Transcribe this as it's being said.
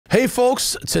Hey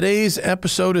folks, today's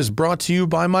episode is brought to you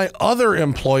by my other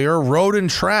employer, Road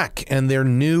 & Track, and their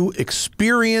new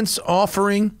experience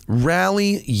offering,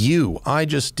 Rally U. I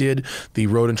just did the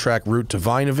Road & Track Route to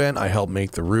Vine event. I helped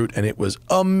make the route, and it was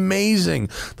amazing.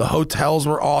 The hotels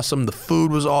were awesome, the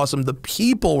food was awesome, the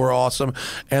people were awesome,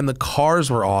 and the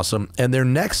cars were awesome. And their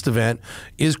next event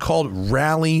is called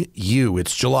Rally U.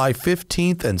 It's July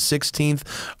 15th and 16th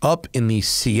up in the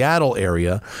Seattle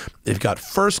area. They've got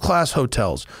first-class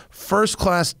hotels,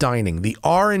 first-class dining. The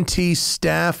R&T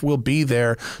staff will be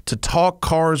there to talk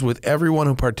cars with everyone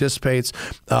who participates.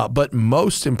 But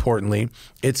most importantly,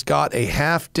 it's got a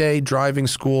half-day driving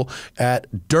school at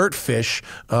Dirtfish,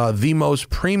 the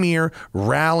most premier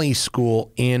rally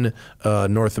school in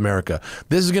North America.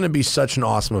 This is going to be such an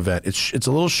awesome event. It's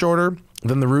a little shorter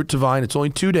than the Route to Vine. It's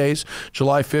only 2 days,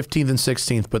 July 15th and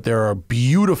 16th, but there are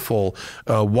beautiful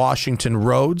Washington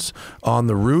roads on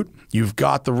the route. You've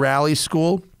got the rally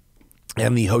school,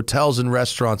 and the hotels and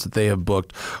restaurants that they have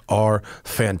booked are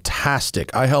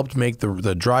fantastic. I helped make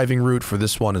the driving route for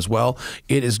this one as well.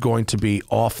 It is going to be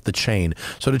off the chain.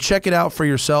 So to check it out for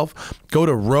yourself, go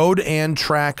to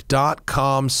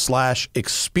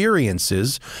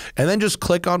roadandtrack.com/experiences and then just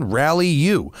click on Rally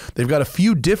U. They've got a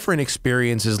few different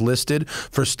experiences listed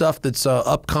for stuff that's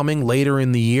upcoming later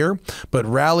in the year, but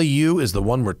Rally U is the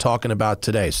one we're talking about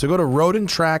today. So go to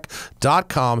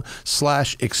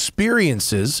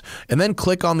roadandtrack.com/experiences and then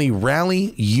click on the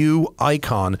Rally U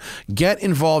icon. Get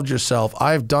involved yourself.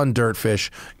 I've done Dirtfish.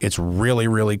 It's really,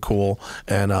 really cool.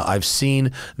 And I've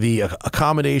seen the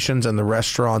accommodations and the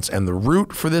restaurants and the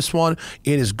route for this one.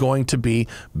 It is going to be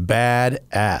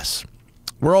badass.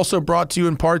 We're also brought to you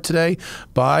in part today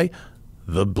by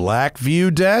the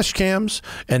Blackview dash cams,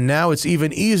 and now it's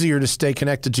even easier to stay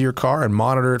connected to your car and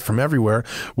monitor it from everywhere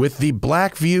with the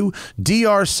Blackview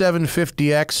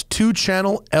DR750X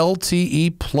 2-channel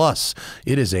LTE Plus.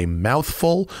 It is a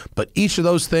mouthful, but each of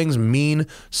those things mean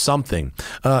something.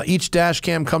 Each dash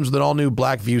cam comes with an all-new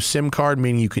Blackview SIM card,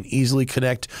 meaning you can easily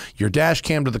connect your dash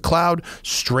cam to the cloud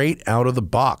straight out of the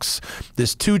box.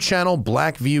 This 2-channel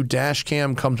Blackview dash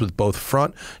cam comes with both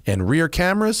front and rear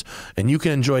cameras, and you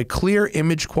can enjoy clear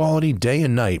image quality day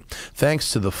and night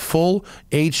thanks to the full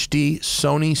HD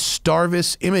Sony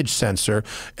Starvis image sensor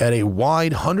at a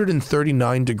wide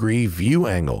 139-degree view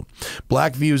angle.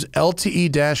 Blackview's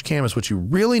LTE dash cam is what you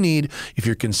really need if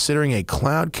you're considering a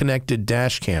cloud-connected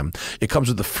dash cam. It comes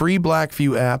with the free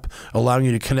Blackview app, allowing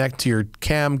you to connect to your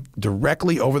cam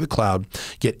directly over the cloud,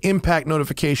 get impact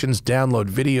notifications, download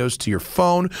videos to your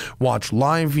phone, watch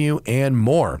live view, and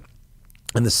more.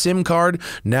 And the SIM card,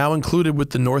 now included with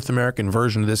the North American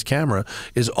version of this camera,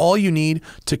 is all you need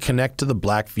to connect to the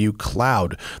Blackview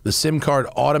cloud. The SIM card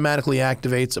automatically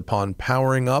activates upon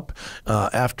powering up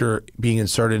after being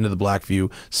inserted into the Blackview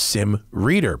SIM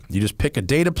reader. You just pick a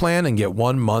data plan and get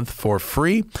 1 month for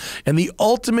free. And the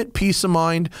ultimate peace of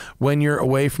mind when you're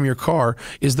away from your car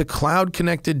is the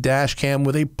cloud-connected dash cam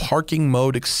with a parking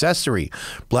mode accessory.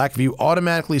 Blackview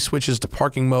automatically switches to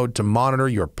parking mode to monitor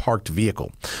your parked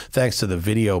vehicle. Thanks to the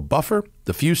video buffer,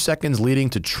 the few seconds leading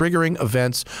to triggering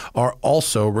events are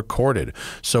also recorded.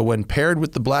 So when paired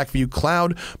with the Blackview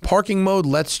cloud, parking mode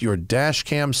lets your dash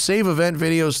cam save event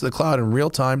videos to the cloud in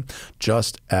real time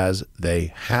just as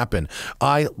they happen.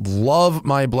 I love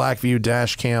my Blackview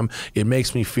dash cam. It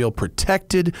makes me feel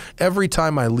protected every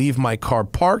time I leave my car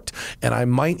parked, and I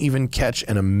might even catch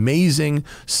an amazing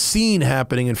scene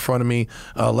happening in front of me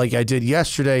like I did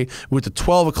yesterday with the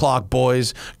 12 o'clock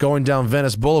boys going down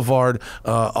Venice Boulevard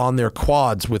on their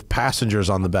quads with passengers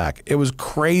on the back. It was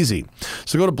crazy.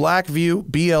 So go to Blackview,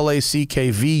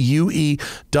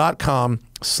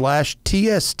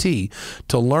 BLACKVUE.com/TST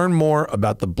to learn more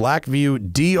about the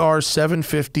Blackview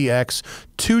DR750X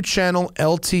 2-channel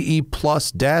LTE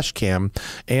Plus dash cam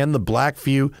and the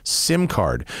Blackview SIM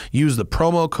card. Use the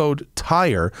promo code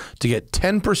TIRE to get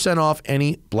 10% off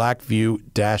any Blackview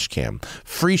dash cam.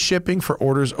 Free shipping for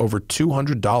orders over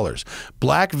 $200.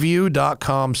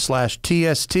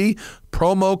 Blackview.com/TST,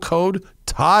 promo code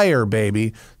TIRE,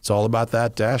 baby. It's all about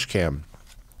that dash cam.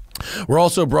 We're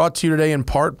also brought to you today in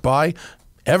part by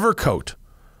Evercoat.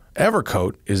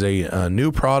 Evercoat is a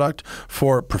new product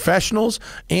for professionals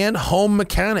and home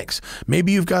mechanics.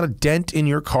 Maybe you've got a dent in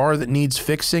your car that needs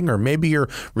fixing, or maybe you're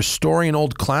restoring an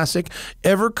old classic.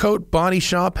 Evercoat Body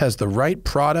Shop has the right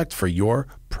product for your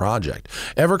project.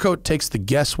 Evercoat takes the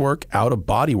guesswork out of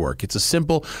bodywork. It's a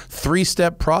simple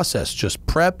 3-step process. Just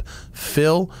prep,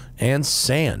 fill, and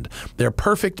sand. Their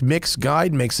perfect mix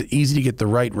guide makes it easy to get the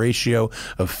right ratio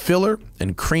of filler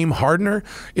and cream hardener.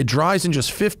 It dries in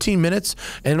just 15 minutes,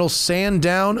 and it'll sand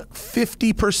down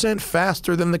 50%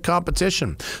 faster than the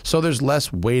competition, so there's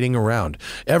less waiting around.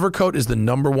 Evercoat is the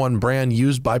 #1 brand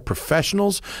used by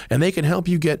professionals, and they can help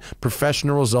you get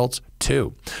professional results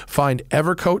too. Find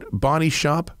Evercoat Body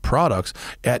Shop products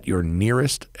at your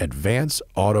nearest Advance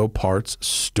Auto Parts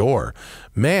store.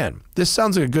 Man, this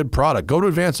sounds like a good product. Go to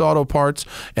Advance Auto Parts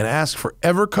and ask for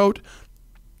Evercoat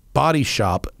Body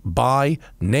Shop by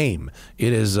name.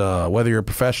 It is, whether you're a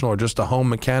professional or just a home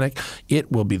mechanic,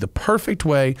 it will be the perfect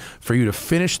way for you to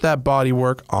finish that body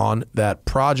work on that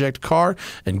project car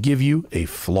and give you a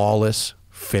flawless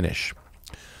finish.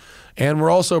 And we're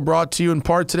also brought to you in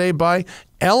part today by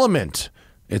LMNT.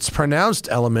 It's pronounced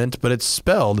element, but it's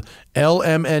spelled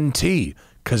LMNT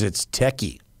because it's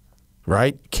techie,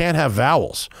 right? Can't have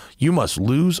vowels. You must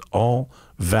lose all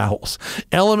vowels.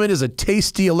 LMNT is a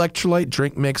tasty electrolyte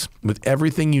drink mix with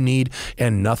everything you need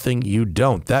and nothing you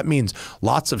don't. That means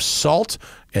lots of salt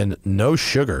and no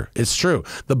sugar. It's true.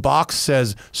 The box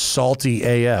says salty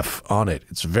AF on it.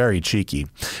 It's very cheeky.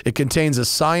 It contains a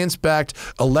science-backed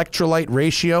electrolyte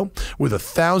ratio with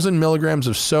 1,000 milligrams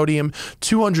of sodium,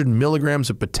 200 milligrams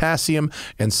of potassium,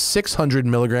 and 600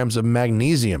 milligrams of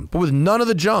magnesium, but with none of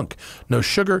the junk. No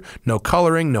sugar, no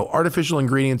coloring, no artificial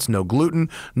ingredients, no gluten,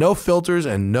 no filters,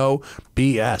 and no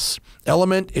BS.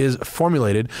 LMNT is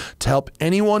formulated to help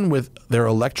anyone with their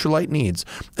electrolyte needs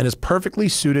and is perfectly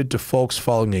suited to folks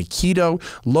following a keto,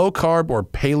 low-carb, or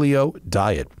paleo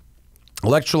diet.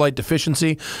 Electrolyte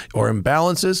deficiency or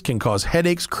imbalances can cause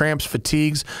headaches, cramps,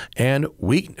 fatigues,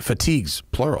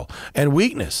 plural, and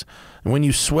weakness. And when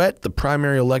you sweat, the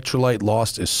primary electrolyte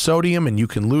lost is sodium, and you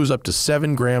can lose up to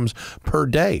 7 grams per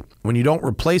day. When you don't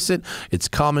replace it, it's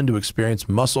common to experience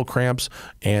muscle cramps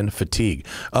and fatigue.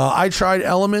 I tried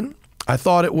LMNT. I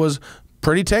thought it was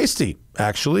pretty tasty,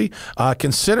 actually,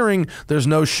 considering there's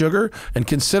no sugar and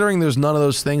considering there's none of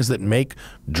those things that make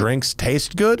drinks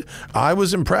taste good. I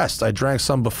was impressed. I drank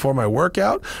some before my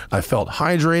workout. I felt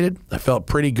hydrated. I felt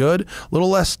pretty good, a little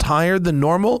less tired than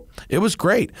normal. It was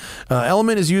great.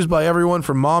 LMNT is used by everyone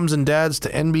from moms and dads to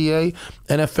NBA,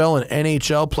 NFL, and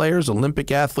NHL players,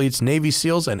 Olympic athletes, Navy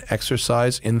SEALs, and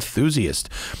exercise enthusiasts.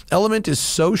 LMNT is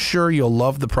so sure you'll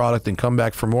love the product and come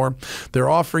back for more. They're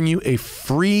offering you a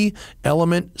free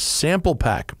LMNT Sample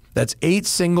Pack. That's 8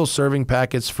 single serving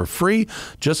packets for free.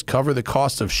 Just cover the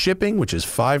cost of shipping, which is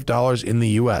 $5 in the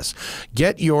U.S.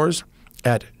 Get yours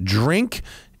at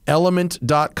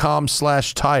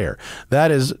drinklmnt.com/tire.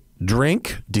 That is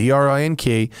drink,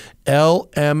 D-R-I-N-K,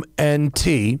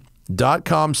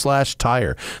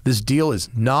 LMNT.com/tire. This deal is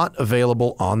not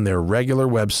available on their regular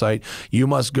website. You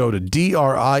must go to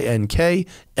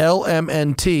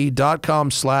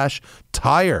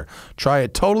DRINKLMNT.com/tire. Try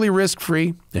it totally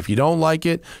risk-free. If you don't like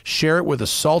it, share it with a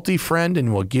salty friend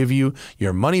and we'll give you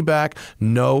your money back.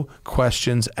 No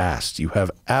questions asked. You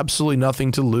have absolutely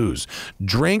nothing to lose.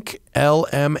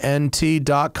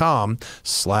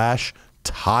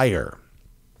 DRINKLMNT.com/tire.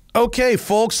 Okay,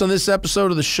 folks, on this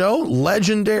episode of the show,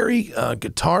 legendary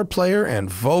guitar player and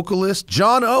vocalist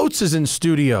John Oates is in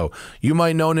studio. You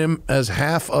might know him as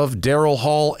half of Daryl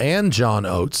Hall and John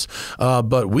Oates,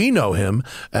 but we know him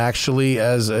actually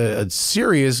as a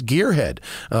serious gearhead.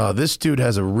 This dude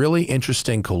has a really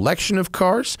interesting collection of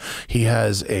cars. He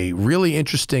has a really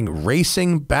interesting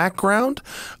racing background.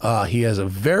 He has a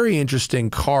very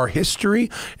interesting car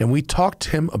history, and we talked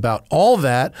to him about all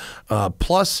that,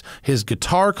 plus his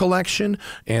guitar collection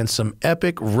and some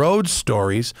epic road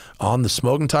stories on the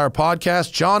Smoking Tire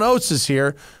podcast. John Oates is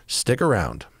here. Stick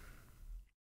around.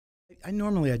 I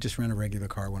just rent a regular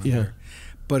car when I'm here,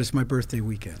 but it's my birthday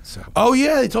weekend. So. Oh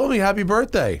yeah, they told me happy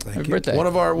birthday. Thank you. Birthday. One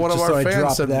of our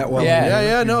fans said that one.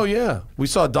 Yeah. We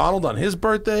saw Donald on his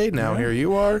birthday. Now here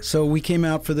you are. So we came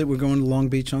out for that. We're going to Long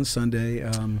Beach on Sunday.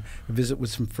 Visit with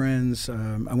some friends.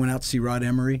 I went out to see Rod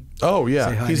Emery. Oh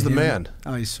yeah, he's the man.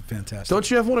 Oh, he's fantastic.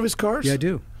 Don't you have one of his cars? Yeah, I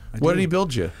do. What did he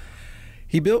build you?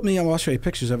 He built me. I'll show you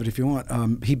pictures of it if you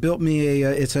want. He built me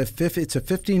it's a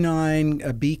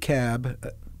 59 B cab,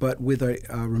 but with a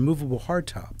removable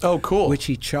hardtop. Oh, cool. Which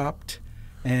he chopped,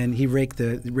 and he raked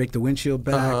the windshield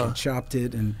back and chopped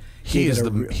it, and he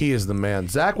is the man.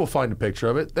 Zach will find a picture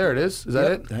of it. There it is. Is that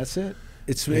it? That's it.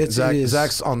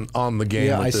 Zach's on the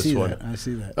game with this one. I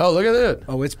see that. Oh, look at it.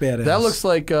 Oh, it's badass. That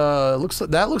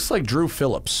looks like Drew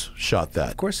Phillips shot that.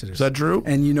 Of course it is. Is that Drew?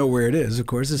 And you know where it is, of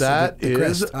course. It's the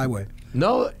Crest Highway.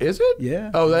 No, is it?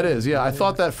 Yeah. Oh, that is. Yeah, I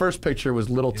thought that first picture was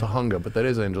Little Tahunga, but that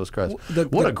is Angeles Crest.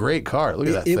 What a great car! Look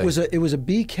at that thing. It was a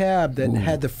B cab that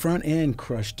had the front end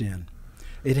crushed in.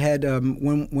 It had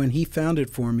when he found it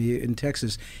for me in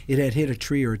Texas, it had hit a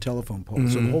tree or a telephone pole,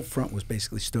 so the whole front was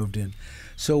basically stoved in.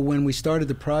 So when we started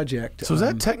the project, so is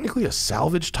that technically a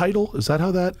salvage title? Is that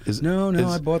how that is? No,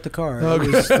 I bought the car. Okay.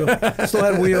 It was still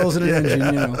had wheels and an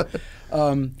engine, you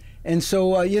know. And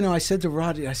so, you know, I said to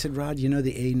Rod, Rod, you know,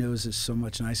 the A nose is so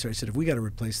much nicer. I said, if we got to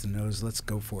replace the nose, let's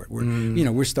go for it. We're, you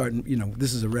know, we're starting, you know,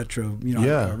 this is a retro, you know,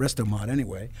 resto mod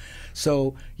anyway.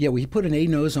 So, yeah, he put an A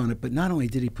nose on it, but not only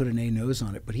did he put an A nose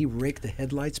on it, but he raked the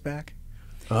headlights back.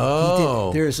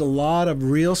 Oh, there's a lot of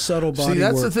real subtle body work. See,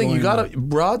 that's the thing. You got to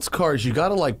Rod's cars. You got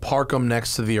to like park them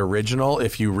next to the original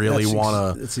if you really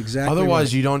want to. That's exactly. Otherwise,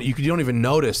 right. you don't even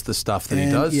notice the stuff that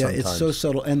he does. Yeah, sometimes. it's so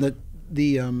subtle. And that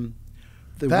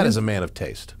is a man of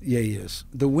taste. Yeah, he is.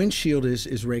 The windshield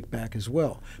is raked back as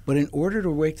well. But in order to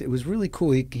rake, it was really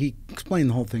cool. He explained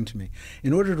the whole thing to me.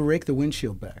 In order to rake the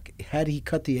windshield back, had he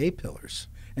cut the A pillars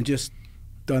and just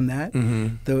done that,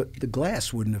 the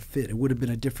glass wouldn't have fit. It would have been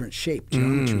a different shape,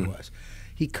 geometry-wise.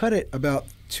 He cut it about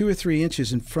 2 or 3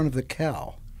 inches in front of the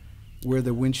cowl, where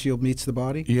the windshield meets the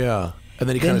body. Yeah, and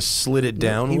then he kind of slid it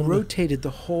down. He rotated the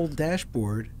whole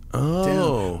dashboard.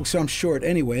 Oh. Down. So I'm short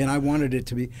anyway, and I wanted it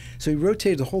to be. So he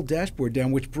rotated the whole dashboard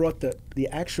down, which brought the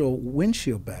actual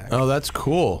windshield back. Oh, that's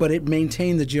cool. But it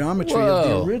maintained the geometry of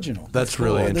the original. That's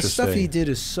really interesting. The stuff he did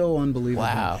is so unbelievable.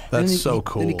 Wow, that's so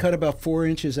cool. Then he cut about 4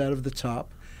 inches out of the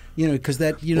top. You know, because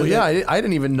that, you know. Well, yeah, I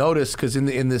didn't even notice because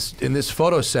in this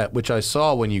photo set, which I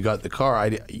saw when you got the car, I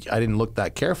didn't look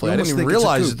that carefully. I didn't even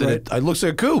realize that it looks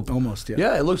like a coupe. Almost, yeah.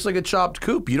 Yeah, it looks like a chopped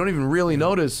coupe. You don't even really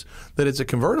notice that it's a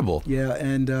convertible. Yeah,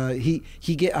 and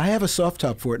I have a soft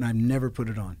top for it, and I've never put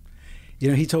it on. You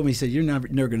know, he told me, he said, "You're never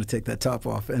going to take that top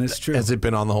off," and it's true. Has it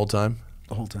been on the whole time?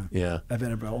 The whole time. Yeah. I've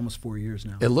had it about almost 4 years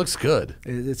now. It looks good.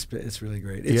 It's really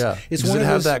great. It's Does it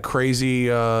have that crazy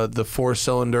the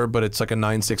 4-cylinder, but it's like a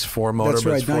 964 motor? That's but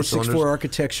right, it's 4 964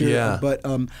 architecture. Yeah. But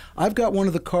I've got one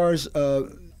of the cars,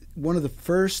 one of the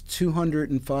first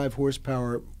 205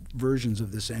 horsepower versions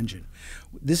of this engine.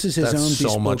 This is his own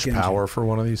bespoke so much engine. power for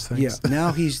one of these things. Yeah.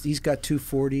 Now he's got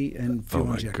 240 and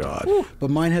fuel injector. Oh my God. Woo. But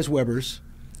mine has Webers.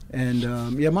 And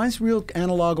mine's real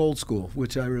analog old school,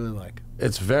 which I really like.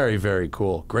 It's very, very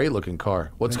cool. Great looking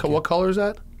car. What color is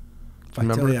that? If I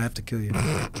tell you, I have to kill you.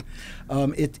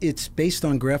 It's based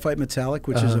on graphite metallic,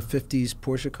 which is a 50s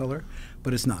Porsche color,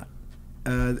 but it's not.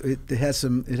 It has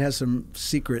some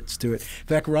secrets to it. In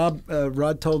fact,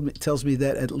 Rod tells me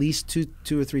that at least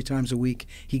two or three times a week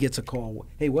he gets a call.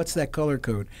 Hey, what's that color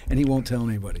code? And he won't tell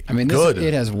anybody. I mean,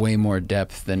 it has way more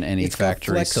depth than any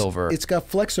factory silver. It's got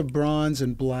flecks of bronze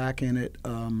and black in it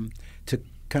to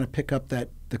kind of pick up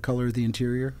the color of the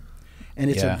interior. And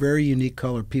it's a very unique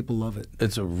color. People love it.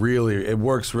 It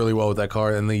works really well with that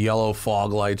car, and the yellow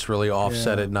fog lights really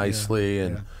offset it nicely.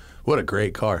 And what a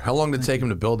great car. How long did it take him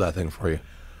to build that thing for you?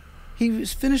 He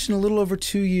was finished in a little over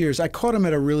 2 years. I caught him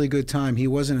at a really good time. He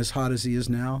wasn't as hot as he is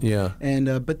now. Yeah.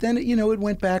 And but then it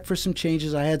went back for some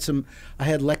changes. I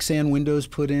had Lexan windows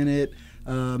put in it,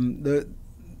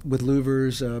 with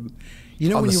louvers.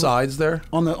 On the sides there?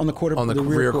 On the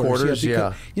rear quarters.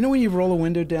 Yeah. You know when you roll a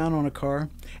window down on a car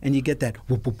and you get that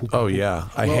whoop, whoop, whoop, oh yeah,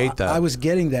 I hate that. I was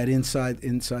getting that inside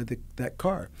that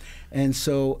car, and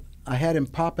so I had him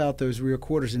pop out those rear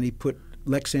quarters, and he put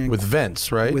Lexan with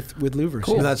vents, right? With louvers.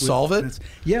 Cool. Did that solve it?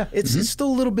 Yeah, it's still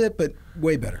a little bit, but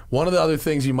way better. One of the other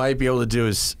things you might be able to do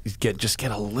is get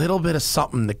a little bit of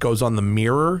something that goes on the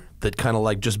mirror that kind of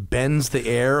like just bends the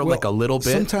air like a little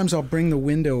bit. Sometimes I'll bring the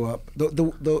window up.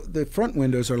 The front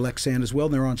windows are Lexan as well,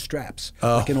 and they're on straps,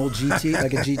 like an old GT,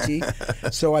 like a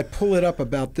GT. So I pull it up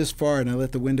about this far, and I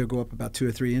let the window go up about 2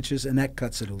 or 3 inches, and that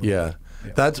cuts it a little bit. Yeah.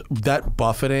 That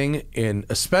buffeting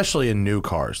especially in new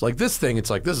cars like this thing, it's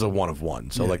like this is a one of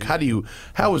one. So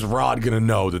how is Rod gonna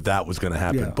know that was gonna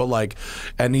happen? Yeah. But like,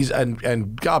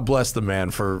 and God bless the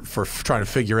man for trying to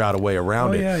figure out a way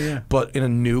around it. Yeah. But in a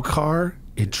new car,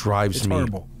 it drives me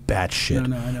batshit.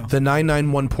 No, I know. The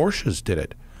 991 Porsches did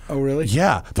it. Oh really?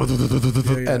 Yeah.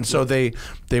 And so they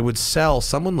would sell,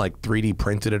 someone like 3D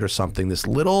printed it or something, this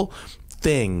little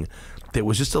thing that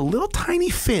was just a little tiny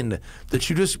fin that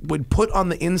you just would put on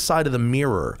the inside of the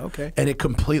mirror. Okay. And it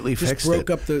completely fixed it.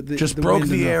 Just broke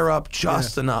the air up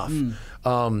just enough.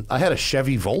 I had a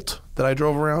Chevy Volt that I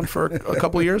drove around for a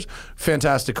couple of years.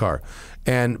 Fantastic car.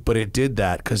 But it did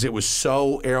that because it was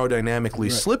so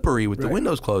aerodynamically slippery with the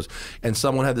windows closed. And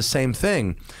someone had the same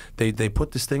thing. They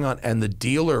put this thing on, and the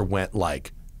dealer went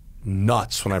like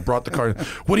nuts when I brought the car.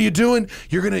 What are you doing?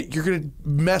 You're gonna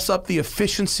mess up the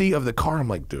efficiency of the car. I'm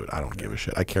like, dude, I don't give a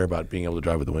shit. I care about being able to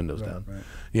drive with the windows down. Right.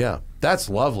 Yeah, that's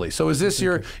lovely. So is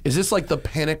this like the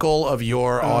pinnacle of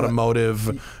your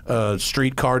automotive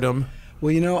street cardom?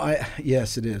 Well,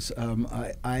 yes, it is.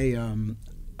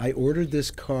 I ordered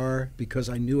this car because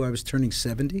I knew I was turning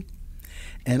 70.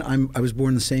 And I was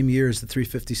born the same year as the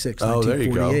 356,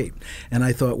 1948. There you go. And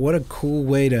I thought, what a cool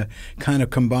way to kind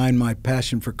of combine my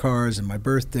passion for cars and my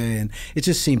birthday, and it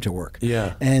just seemed to work.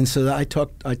 Yeah. And so I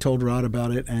told Rod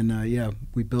about it, and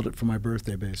we built it for my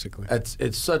birthday, basically.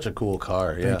 It's such a cool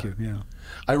car. Yeah. Thank you. Yeah.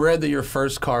 I read that your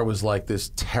first car was like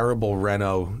this terrible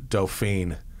Renault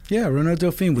Dauphine. Yeah, Renault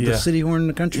Dauphine with the city horn and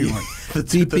the country horn.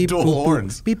 the dual boop,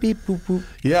 horns. Boop. Beep, beep, boop, boop.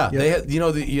 Yeah, they had,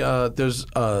 there's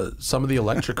some of the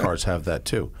electric cars have that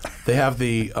too. They have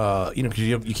the, because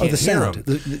you can't the sound.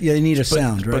 hear them. You need a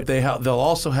sound, right? But they'll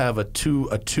also have a two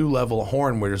level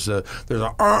horn where there's a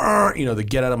the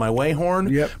get out of my way horn.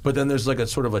 Yep. But then there's like a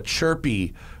sort of a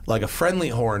chirpy, like a friendly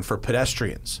horn for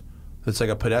pedestrians. It's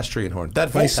like a pedestrian horn. That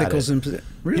Volt bicycles had it.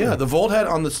 Really? Yeah, the Volt had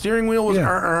on the steering wheel was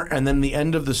and then the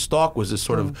end of the stalk was this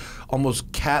sort of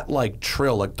almost cat-like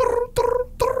trill, like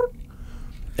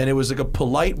and it was like a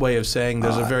polite way of saying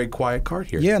there's a very quiet car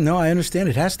here. Yeah, no, I understand.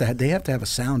 They have to have a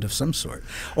sound of some sort.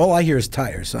 All I hear is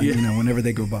tires, whenever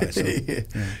they go by. So,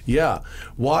 yeah.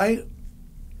 Why?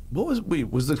 What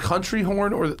was the country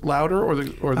horn or louder or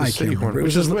the city horn? It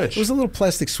was a little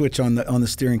plastic switch on the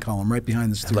steering column right behind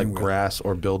the steering wheel. Like grass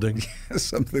or building?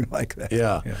 Something like that.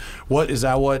 Yeah.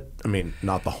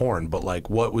 Not the horn, but like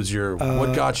what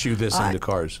got you this into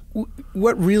cars?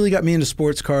 What really got me into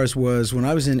sports cars was when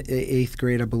I was in 8th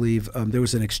grade, I believe, there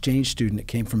was an exchange student that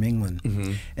came from England,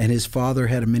 and his father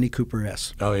had a Mini Cooper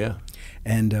S. Oh, yeah.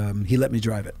 And he let me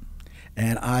drive it.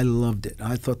 And I loved it.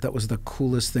 I thought that was the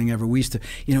coolest thing ever. We used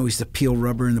to peel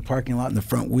rubber in the parking lot in the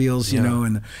front wheels,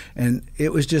 and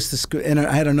it was just this good. And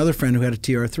I had another friend who had a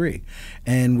TR3,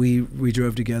 and we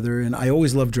drove together. And I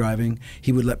always loved driving.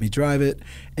 He would let me drive it,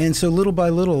 and so little by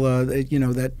little,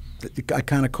 that I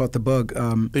kind of caught the bug.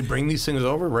 They bring these things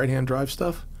over, right-hand drive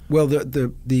stuff. Well,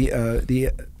 the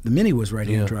Mini was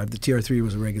right-hand drive. The TR3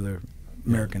 was a regular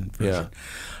American version. Yeah.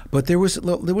 But there was a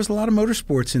lot of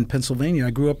motorsports in Pennsylvania. I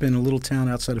grew up in a little town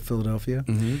outside of Philadelphia,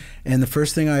 and the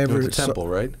first thing I ever went to Temple,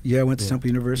 right? Yeah, I went to Temple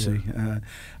University. Yeah.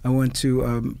 I went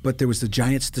to, but there was the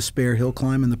Giants Despair Hill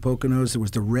Climb in the Poconos. There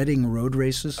was the Reading Road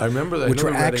Races. I remember that, which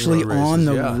were actually on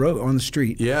the road, on the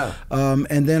street. Yeah.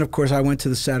 And then, of course, I went to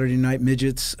the Saturday night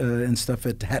midgets and stuff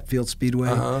at Hatfield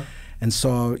Speedway. And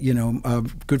saw, a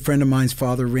good friend of mine's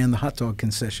father ran the hot dog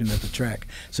concession at the track.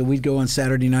 So we'd go on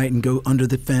Saturday night and go under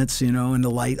the fence, and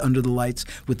under the lights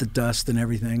with the dust and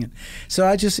everything. And so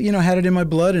I just, had it in my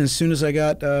blood. And as soon as I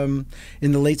got in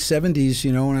the late 70s,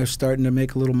 when I was starting to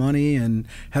make a little money and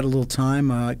had a little time,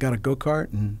 I got a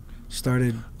go-kart and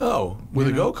started. Oh, with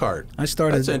a go-kart. I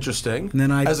started. That's interesting. And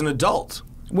then as an adult.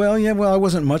 Well, yeah. Well, I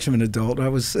wasn't much of an adult. I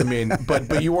was.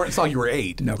 But you weren't. It's not like you were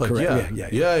 8. No, correct.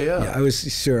 Yeah. I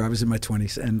was I was in my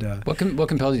 20s, and what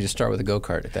compelled you to start with a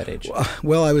go-kart at that age?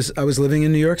 Well, I was living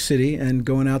in New York City and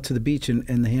going out to the beach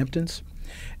in the Hamptons,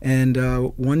 and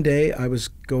one day I was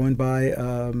going by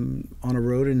on a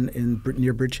road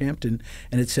near Bridgehampton,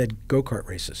 and it said go-kart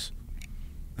races,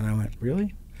 and I went,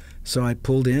 really? So I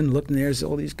pulled in, looked, and there's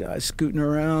all these guys scooting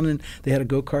around, and they had a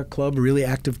go-kart club, a really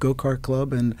active go-kart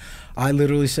club, and I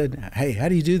literally said, hey, how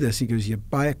do you do this? He goes, you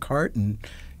buy a cart and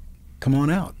come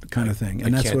on out, kind of thing.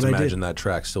 And that's what I did. I can't imagine that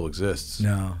track still exists.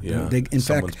 No. Yeah. In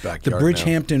fact, the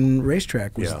Bridgehampton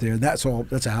racetrack was there. That's a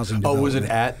housing development. Oh, was it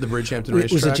at the Bridgehampton racetrack?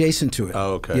 It was adjacent to it.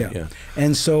 Oh, okay. Yeah.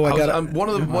 And so I got one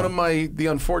of the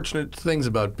unfortunate things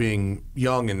about being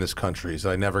young in this country is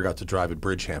I never got to drive at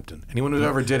Bridgehampton. Anyone who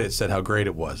ever did it said how great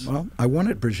it was. Well, I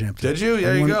won at Bridgehampton. Did you?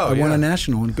 There you go. I won a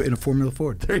national in a Formula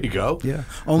Ford. There you go. Yeah.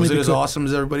 Was it as awesome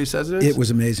as everybody says it is? It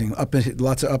was amazing.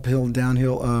 Lots of uphill and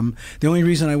downhill. The only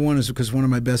reason I won is because one of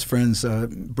my best friends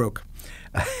broke.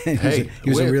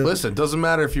 Listen, doesn't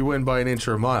matter if you win by an inch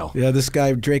or a mile. Yeah, this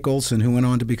guy Drake Olson, who went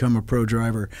on to become a pro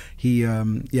driver, he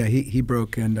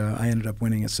broke, and I ended up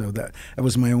winning it. So that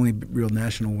was my only real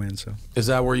national win. So is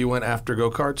that where you went after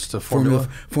go-karts to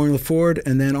Formula Ford,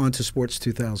 and then on to Sports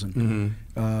 2000,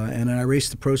 and I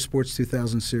raced the Pro Sports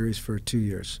 2000 series for 2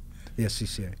 years. The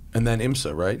SCCA. And then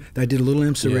IMSA, right? I did a little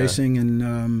IMSA racing,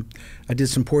 and I did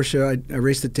some Porsche. I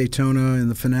raced at Daytona in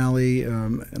the finale,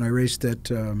 and I raced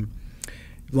at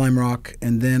Lime Rock,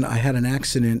 and then I had an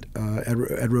accident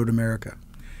at Road America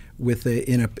in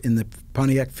the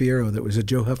Pontiac Fiero that was a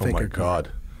Joe Huffaker car. Oh my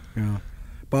God! Yeah.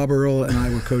 Bob Earl and I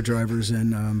were co-drivers,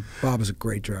 and Bob is a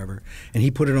great driver, and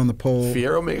he put it on the pole.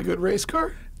 Fiero make a good race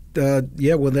car?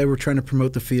 Yeah, well, they were trying to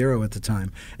promote the Fiero at the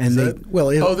time, and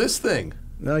this thing.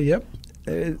 Yep.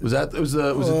 Was it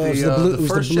the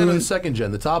first gen or the second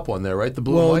gen, the top one there, right? The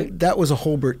blue and white? That was a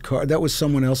Holbert car. That was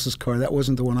someone else's car. That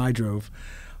wasn't the one I drove.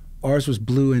 Ours was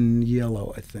blue and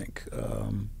yellow, I think.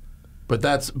 But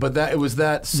it was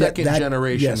that second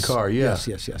generation car. Yeah.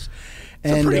 Yes.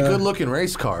 It's a pretty good looking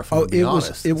race car. If I'm being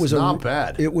honest. It was not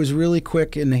bad. It was really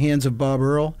quick in the hands of Bob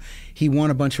Earl. He won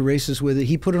a bunch of races with it.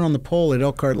 He put it on the pole at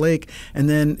Elkhart Lake, and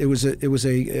then it was an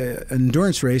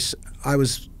endurance race. I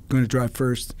was going to drive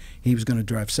first. He was going to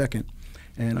drive second.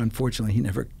 And unfortunately, he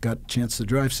never got a chance to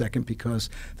drive second because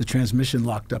the transmission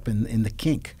locked up in the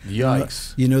kink.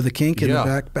 Yikes! You know the kink in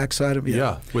the backside of it.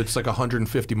 Yeah, it's like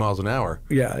 150 miles an hour.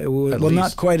 Yeah,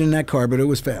 not quite in that car, but it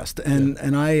was fast. And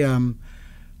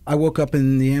I woke up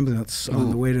in the ambulance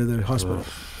on the way to the hospital.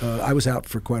 I was out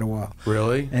for quite a while.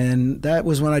 Really? And that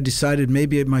was when I decided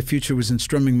maybe my future was in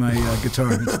strumming my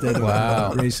guitar instead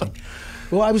of racing.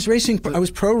 Well, I was racing. I was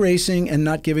pro racing and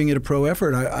not giving it a pro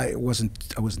effort. I wasn't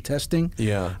testing.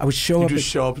 Yeah. I would show up.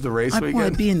 Show up at the race weekend.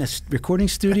 I'd be in the recording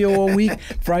studio all week.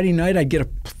 Friday night, I'd get a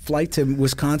flight to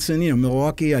Wisconsin,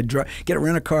 Milwaukee. I'd get a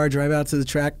rent a car, drive out to the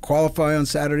track, qualify on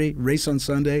Saturday, race on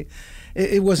Sunday.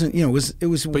 It wasn't, it was.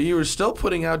 But you were still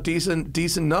putting out decent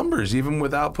numbers, even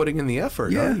without putting in the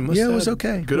effort. Yeah, huh? it was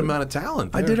okay. Good amount of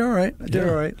talent there. I did all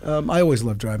right. I always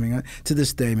loved driving. To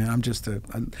this day, man, I'm just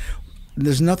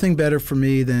there's nothing better for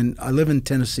me than I live in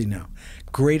Tennessee now.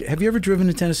 Great. Have you ever driven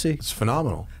to Tennessee? It's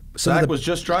phenomenal. Zach was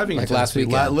just driving in last Tennessee.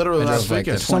 weekend. Literally last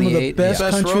weekend. Some of the best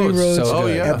country roads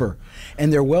ever.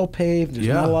 And they're well paved. There's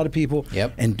not a lot of people.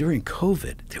 Yep. And during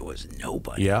COVID, there was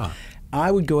nobody. Yeah. I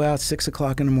would go out 6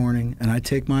 o'clock in the morning, and I'd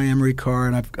take my Emery car,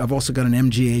 and I've also got an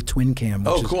MGA twin cam.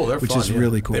 Which is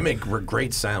really cool. They make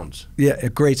great sounds. Yeah, a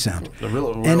great sound.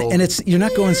 And it's you're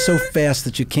not going so fast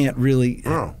that you can't really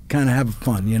kind of have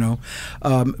fun,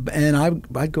 And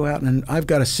I'd go out, and I've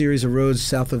got a series of roads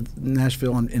south of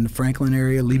Nashville in the Franklin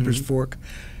area, Leapers Fork,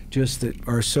 just that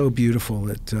are so beautiful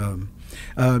that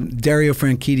Dario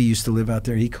Franchitti used to live out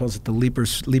there. He calls it the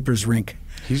Leapers Rink.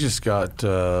 He's got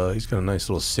a nice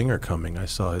little singer coming. I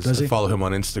saw I follow him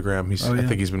on Instagram. I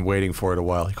think he's been waiting for it a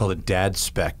while. He called it Dad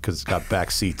Spec because it's got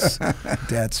back seats.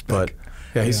 Dad Spec.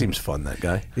 But he seems fun, that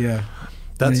guy. Yeah.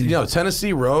 That's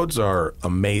Tennessee roads are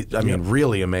amazing. I mean,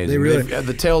 really amazing.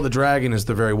 The Tail of the Dragon is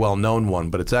the very well-known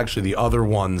one, but it's actually the other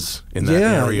ones in that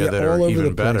area that are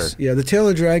even better. Yeah, the Tail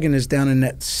of the Dragon is down in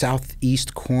that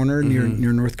southeast corner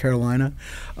near North Carolina,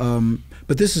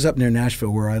 but this is up near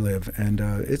Nashville where I live, and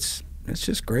it's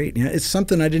just great. It's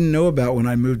something I didn't know about when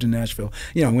I moved to Nashville.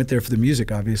 I went there for the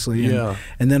music, obviously.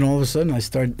 And then all of a sudden, I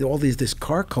started this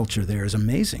car culture there is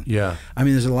amazing. Yeah. I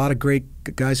mean, there's a lot of great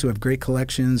guys who have great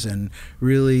collections and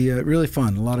really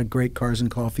fun. A lot of great cars and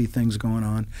coffee things going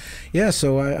on. Yeah.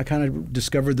 So I kind of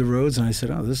discovered the roads, and I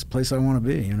said, "Oh, this is a place I want to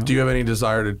be." Do you have any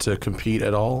desire to compete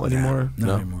at all anymore?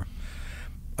 Not anymore.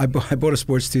 I bought a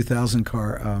Sports 2000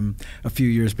 car a few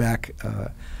years back.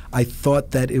 I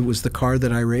thought that it was the car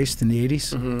that I raced in the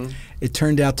 80s. It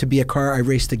turned out to be a car I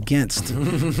raced against,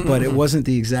 but it wasn't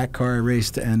the exact car I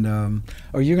raced. And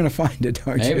you're going to find it,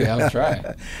 aren't you? Maybe, I'll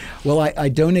try. Well, I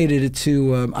donated it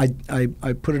to,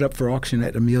 I put it up for auction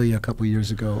at Amelia a couple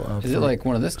years ago. Is it like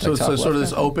one of this? So sort of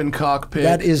this open cockpit?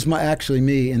 That is actually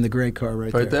me in the gray car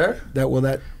right there.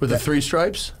 With the 3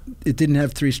 stripes? It didn't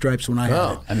have 3 stripes when I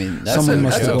had it. I mean, that's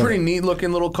a pretty neat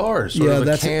looking little car. Sort of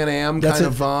a Can-Am kind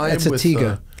of vibe. That's a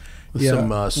Tiga. With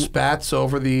some spats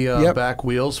over the back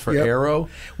wheels for aero.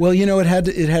 Well, it had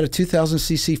a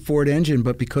 2000cc Ford engine,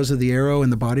 but because of the aero and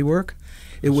the bodywork,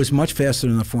 it was much faster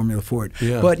than the Formula Ford.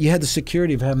 Yeah. But you had the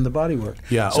security of having the bodywork.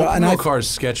 Yeah, so, open-wheel cars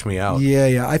sketch me out.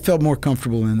 Yeah. I felt more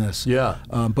comfortable in this. Yeah.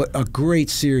 But a great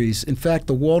series. In fact,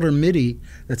 the Walter Mitty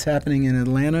that's happening in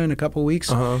Atlanta in a couple of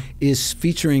weeks is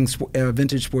featuring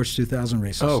vintage Sports 2000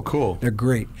 races. Oh, cool. They're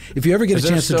great. If you ever get a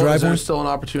chance to drive one. Is there still an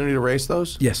opportunity to race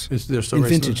those? Yes. Is there still in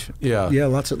vintage? Those? Yeah. Yeah,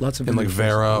 lots of vintage. And like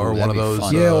Vera or one of those?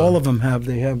 Fun. Yeah, all of them have.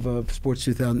 They have Sports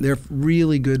 2000. They're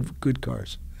really good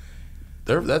cars.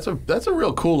 That's a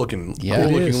real cool looking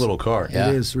little car. Yeah.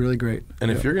 It is really great.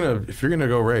 And if you're gonna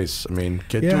go race, I mean,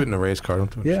 do it in a race car.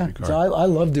 Don't do it in a street car. So I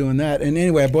love doing that. And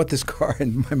anyway, I bought this car,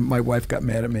 and my wife got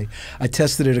mad at me. I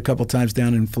tested it a couple times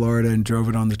down in Florida and drove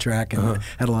it on the track and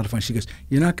had a lot of fun. She goes,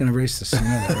 "You're not going to race this, you know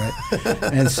that,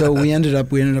 right?" And so we ended up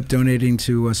donating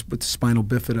to spinal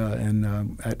bifida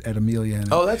and at Amelia. And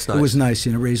that's nice. It was nice.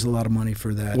 Raised a lot of money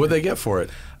for that. What'd they get for it?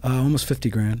 Almost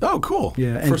 $50,000. Oh, cool.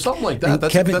 Yeah, and for something like that,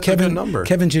 that's a good number.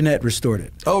 Kevin Jeanette restored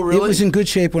it. Oh, really? It was in good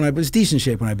shape it was decent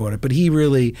shape when I bought it, but he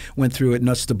really went through it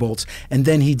nuts to bolts. And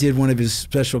then he did one of his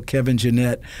special Kevin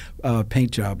Jeanette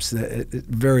paint jobs,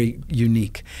 very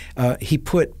unique. He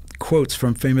put quotes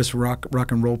from famous rock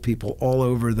and roll people all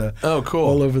over the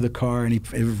all over the car, and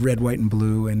he red, white, and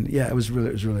blue, and it was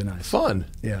really nice. Fun.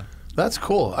 Yeah. That's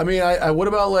cool. I mean, I what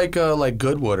about like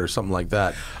Goodwood or something like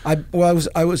that? I was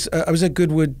at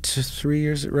Goodwood 3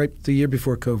 years, right, the year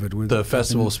before COVID. With The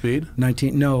Festival of Speed?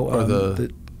 19, no. Or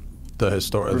the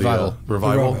historic Revival.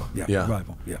 Revival? Yeah,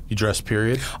 Revival, yeah. You dressed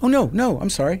period? Oh, no,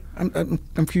 I'm sorry.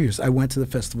 I'm curious. I went to the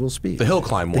Festival of Speed. The hill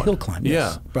climb one. The hill climb,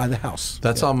 yes. Yeah. By the house.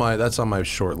 That's on my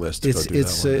short list to go do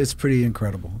that one. It's pretty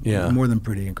incredible. Yeah. More than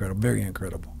pretty incredible. Very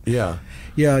incredible. Yeah.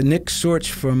 Yeah, Nick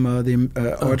Sorch from the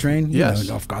Audrain. Yes.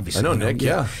 Obviously. I know Nick,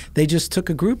 yeah. They just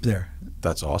took a group there.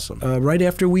 That's awesome. Right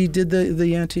after we did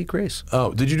the antique race.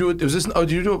 Oh, did you do it?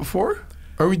 Did you do it before?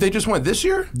 Or they just went this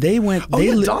year? They went. Oh,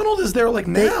 yeah, Donald is there like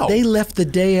now. They left the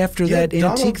day after that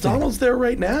antique thing. Donald's there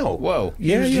right now. Whoa.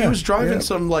 He was driving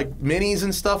some like minis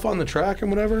and stuff on the track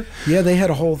and whatever. Yeah, they had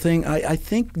a whole thing. I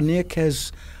think Nick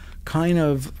has kind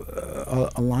of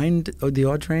aligned the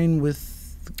Audrain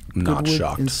with Not Goodwood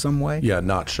shocked in some way. Yeah,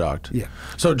 not shocked. Yeah.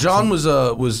 So John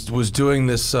was doing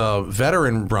this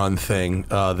veteran run thing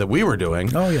that we were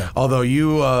doing. Oh, yeah. Although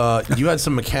you had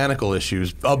some mechanical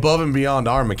issues above and beyond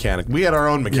our mechanic. We had our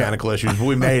own mechanical issues, but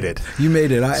we made it. You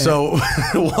made it. So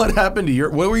what happened to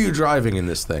what were you driving in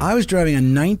this thing? I was driving a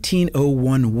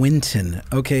 1901 Winton.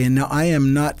 Okay, and now I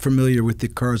am not familiar with the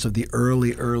cars of the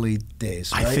early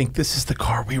days. Right? I think this is the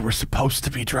car we were supposed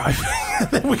to be driving.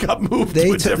 Then we got moved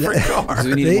to a different car.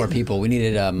 We needed more people. We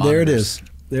needed monitors. There it is.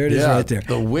 There it is right there.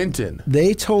 The Winton.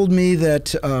 They told me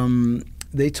that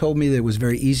it was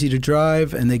very easy to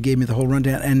drive, and they gave me the whole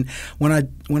rundown. And when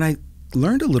I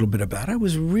learned a little bit about it, I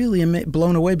was really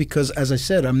blown away because, as I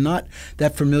said, I'm not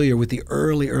that familiar with the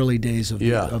early days of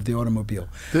the automobile.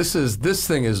 This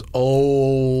thing is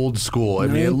old school. I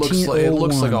mean, it looks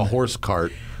like a horse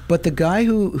cart. But the guy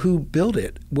who built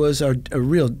it was a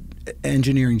real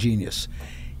engineering genius.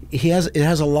 It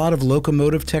has a lot of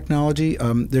locomotive technology.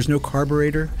 There's no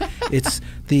carburetor.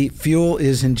 The fuel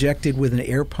is injected with an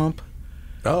air pump.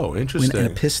 Oh, interesting. And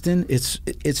a piston.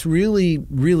 It's really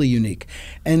unique.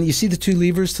 And you see the two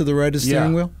levers to the right of the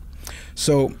steering wheel?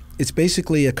 So it's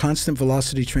basically a constant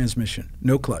velocity transmission,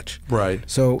 no clutch. Right.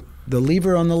 So the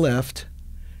lever on the left,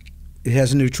 it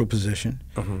has a neutral position.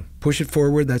 Push it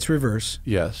forward, that's reverse.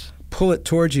 Yes. Pull it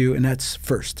towards you, and that's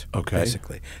first. Okay.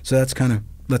 Basically. So that's kind of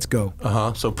let's go.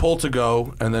 So pull to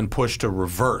go, and then push to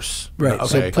reverse. Right. Okay.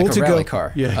 So pull like to a rally go.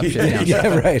 car. Yeah.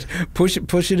 Yeah. Right. Push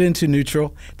it into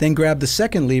neutral. Then grab the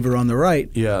second lever on the right.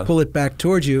 Yeah. Pull it back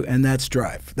towards you, and that's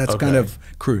drive. That's kind of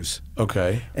cruise.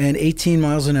 Okay. And 18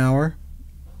 miles an hour.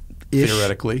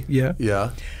 Theoretically. Yeah.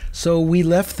 Yeah. So we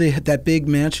left that big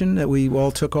mansion that we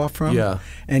all took off from. Yeah.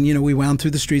 And we wound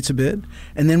through the streets a bit,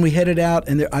 and then we headed out.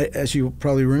 And as you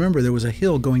probably remember, there was a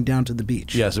hill going down to the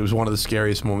beach. Yes, it was one of the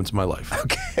scariest moments of my life.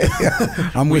 Okay.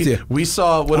 I'm with you. We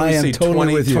saw, what did we see?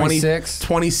 Totally with you. 26.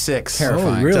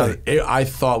 Terrifying. Oh, really? I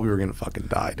thought we were going to fucking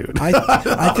die, dude.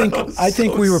 I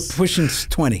think we were pushing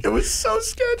 20. It was so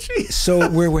sketchy. So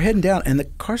we're heading down, and the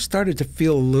car started to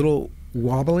feel a little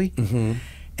wobbly.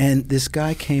 And this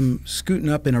guy came scooting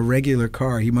up in a regular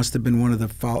car. He must have been one of the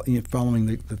following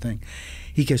the thing.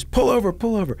 He goes, pull over,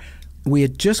 pull over. We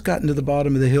had just gotten to the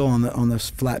bottom of the hill on this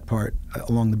flat part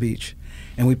along the beach.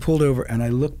 And we pulled over, and I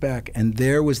looked back, and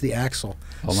there was the axle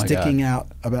sticking out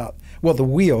the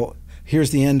wheel. Here's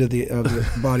the end of the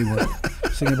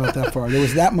bodywork, sticking about that far. There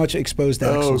was that much exposed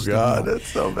axle. Oh, God, that's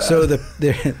so bad. So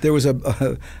there was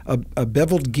a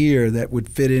beveled gear that would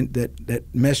fit in, that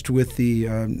meshed with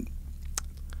the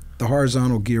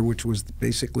horizontal gear, which was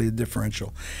basically a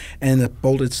differential, and the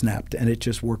bolt had snapped, and it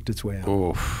just worked its way out.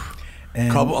 Oof.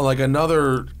 And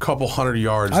another couple hundred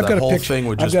yards. I've that got whole a picture. thing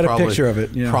would I've just got a picture of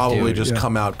it. Probably just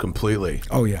come out completely.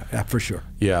 Oh yeah, for sure.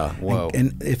 Yeah. Whoa.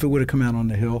 And if it would have come out on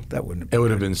the hill, that wouldn't have been. It would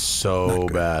have been so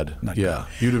bad. Yeah.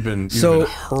 You'd have been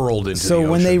hurled into the So ocean.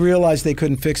 when they realized they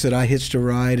couldn't fix it, I hitched a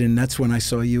ride, and that's when I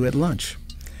saw you at lunch.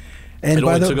 And it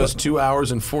only took us 2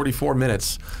 hours and 44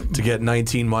 minutes to get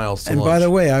 19 miles to lunch. By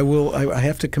the way, I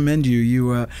have to commend you.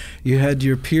 You had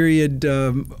your period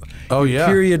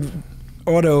period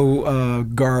auto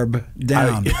garb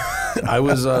down. I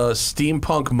was a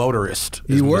steampunk motorist.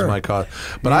 You were. Was my cause.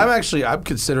 But I'm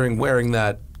considering wearing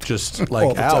that just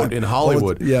like out in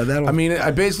Hollywood. I mean, I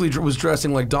basically was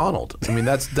dressing like Donald. I mean,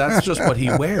 that's just what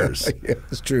he wears. Yeah,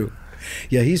 it's true.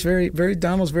 Yeah, he's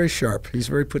Donald's very sharp. He's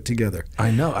very put together. I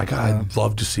know. I'd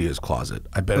love to see his closet.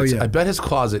 I bet his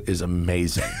closet is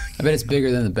amazing. I bet it's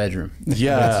bigger than the bedroom.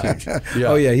 Yeah. That's huge. Yeah.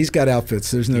 Oh yeah, he's got outfits.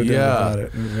 There's no doubt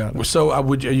about it. So are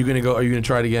you going to go? Are you going to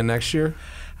try it again next year?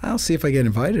 I'll see if I get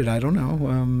invited. I don't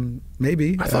know.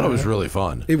 Maybe. I thought it was really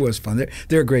fun. It was fun.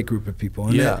 They're a great group of people.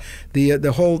 And yeah.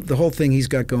 The whole thing he's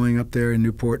got going up there in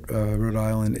Newport, Rhode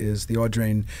Island, is the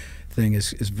Audrain thing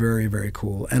is very, very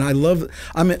cool. And I love.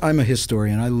 I'm a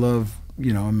historian. I love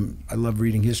I love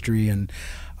reading history, and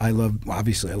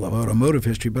obviously I love automotive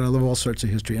history, but I love all sorts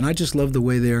of history. And I just love the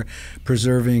way they're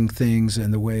preserving things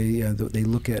and the way they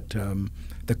look at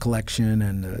the collection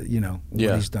and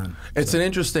what he's done. It's an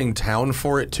interesting town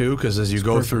for it too, because as you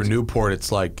go through Newport,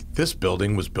 it's like this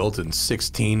building was built in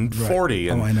 1640,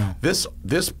 and I know.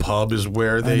 This pub is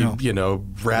where they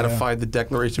ratified the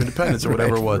Declaration of Independence or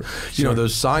whatever it was.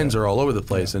 Those signs are all over the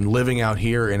place. And living out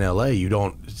here in LA, you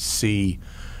don't see.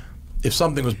 If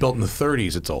something was built in the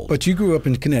 30s, it's old. But you grew up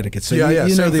in Connecticut, so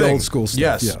you know the old school stuff.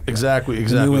 Yes, exactly like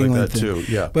that too.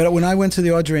 Yeah. But when I went to the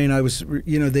Audrain, I was,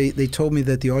 they told me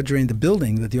that the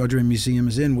building that the Audrain Museum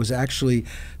is in, was actually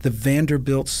the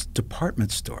Vanderbilt's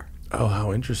department store. Oh,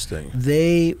 how interesting!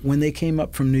 When they came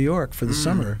up from New York for the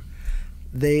summer,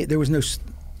 there was no.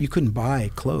 You couldn't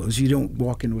buy clothes. You don't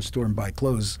walk into a store and buy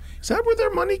clothes. Is that where their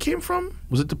money came from?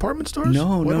 Was it department stores?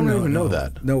 No, I don't even know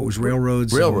that. No, it was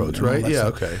railroads. Railroads, and right? Yeah,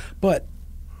 stuff. okay. But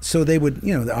so they would,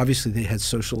 obviously they had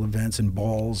social events and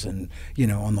balls and,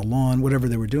 on the lawn, whatever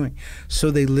they were doing. So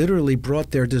they literally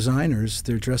brought their designers,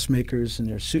 their dressmakers and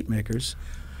their suit makers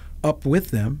up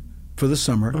with them for the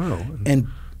summer and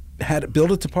had built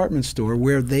a department store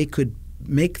where they could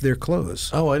make their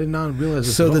clothes. Oh, I did not realize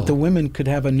this so at that all. the women could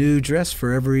have a new dress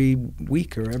for every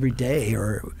week or every day.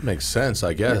 Or makes sense,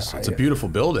 I guess. It's a beautiful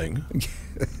building.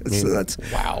 So that's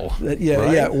wow.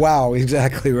 Wow,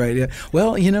 exactly right. Yeah.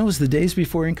 Well, it was the days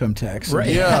before income tax. Right.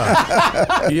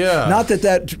 Yeah. Yeah. Not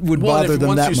that would bother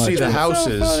them that much. Once you see the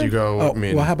houses, you go. Oh,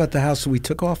 well, how about the house that we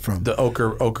took off from? The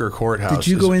Ochre Courthouse. Did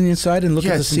you go inside and look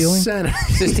at the ceiling?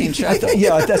 Sistine Chapel.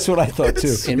 Yeah, that's what I thought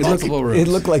too. In multiple rooms. It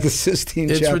looked like a Sistine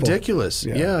Chapel. It's ridiculous.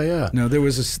 Yeah. No, there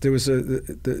was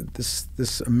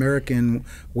this American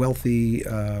wealthy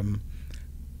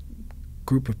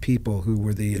group of people who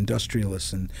were the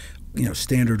industrialists and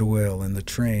Standard Oil and the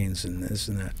trains and this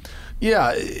and that.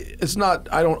 Yeah, it's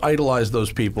not. I don't idolize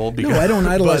those people. Because, no, I don't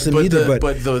idolize them either.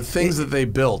 But the things that they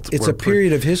built. It's a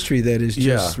period of history that is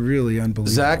just really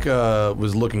unbelievable. Zach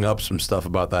was looking up some stuff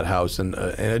about that house,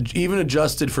 and even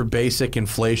adjusted for basic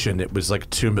inflation, it was like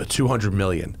 $200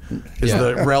 million. Is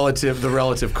the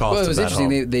relative cost. Well, it was of that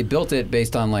interesting. home. They built it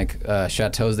based on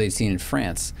chateaus they'd seen in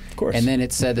France. Of course. And then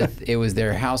it said that it was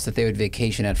their house that they would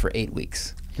vacation at for 8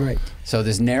 weeks. Right. So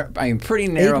this pretty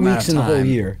narrow amount of time. 8 weeks in the whole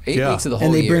year. 8 weeks of the whole year.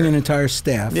 And they year. bring an entire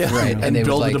staff. Yeah. Right. And they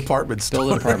build a department store.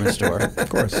 Build a department store. Of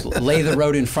course. Lay the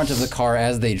road in front of the car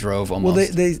as they drove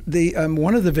almost. Well, they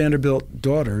one of the Vanderbilt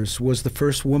daughters was the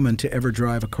first woman to ever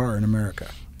drive a car in America.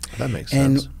 That makes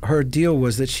sense. And her deal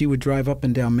was that she would drive up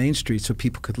and down Main Street so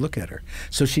people could look at her.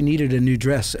 So she needed a new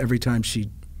dress every time she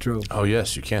drove. Oh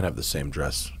yes, you can't have the same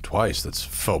dress twice. That's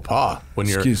faux pas when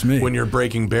you're when you're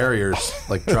breaking barriers,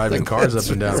 like driving cars up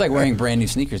and down. It's like wearing brand new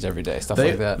sneakers every day, stuff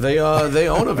like that. They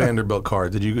own a Vanderbilt car.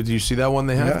 Did you see that one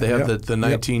they have? They have the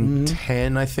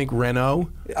 1910 I think Renault.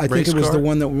 I think it was car. the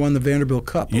one that won the Vanderbilt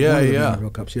Cup. Yeah, one of the yeah.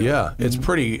 Vanderbilt Cups, Yeah, it's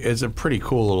a pretty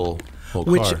cool little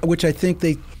car. Which I think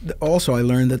I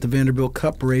learned that the Vanderbilt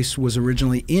Cup race was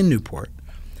originally in Newport.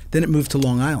 Then it moved to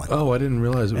Long Island. Oh, I didn't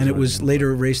realize it was. And it was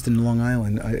later raced in Long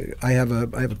Island. I have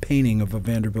a painting of a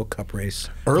Vanderbilt Cup race.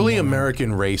 Early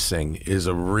American racing is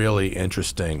a really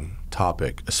interesting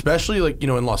topic, especially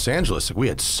in Los Angeles. We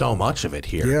had so much of it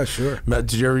here. Yeah, sure.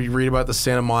 Did you ever read about the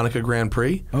Santa Monica Grand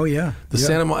Prix? Oh yeah.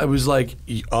 Santa Monica, it was like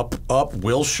up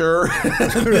Wilshire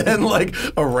and then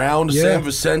around San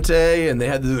Vicente, and they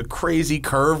had the crazy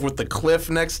curve with the cliff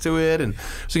next to it, and it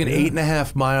was like an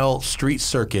 8.5 mile street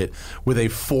circuit with a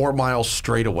 4 mile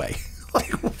straightaway.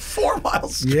 4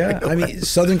 miles straight away. I mean,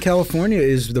 Southern California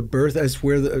is the birth, as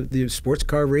where the sports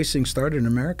car racing started in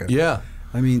America. Yeah.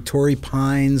 I mean, Torrey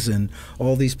Pines and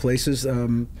all these places.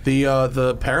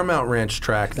 The Paramount Ranch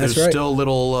track. There's still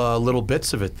little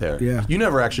bits of it there. Yeah. You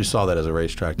never actually saw that as a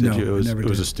racetrack, did you? It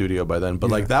was a studio by then.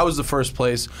 But that was the first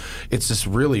place. It's this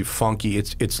really funky.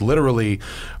 It's literally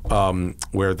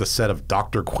where the set of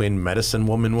Dr. Quinn Medicine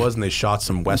Woman was, and they shot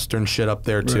some Western shit up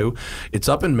there too. Right. It's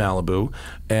up in Malibu,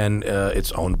 and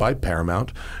it's owned by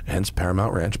Paramount, hence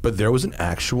Paramount Ranch. But there was an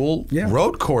actual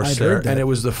road course there, and it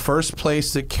was the first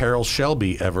place that Carroll Shelby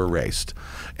Shelby ever raced.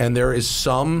 And there is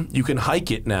some, you can hike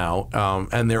it now,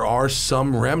 and there are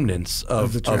some remnants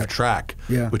of track,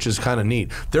 which is kind of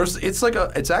neat.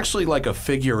 It's actually like a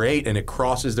figure 8, and it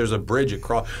crosses, there's a bridge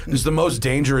across. It's the most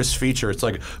dangerous feature. It's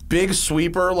like big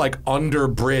sweeper, like under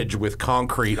bridge with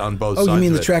concrete on both sides. Oh, you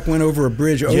mean the track went over a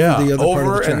bridge over the other part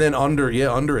of the track? And then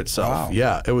under itself. Wow.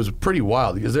 Yeah, it was pretty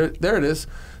wild because there it is.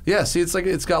 Yeah, see,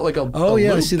 it's got like a loop.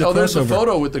 I see the crossover. There's the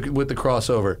photo with the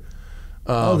crossover.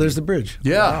 There's the bridge.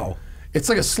 Yeah. Wow. It's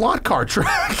like a slot car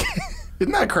track.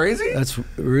 Isn't that crazy? That's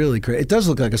really crazy. It does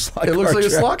look like a slot car track. It looks like a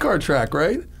slot car track,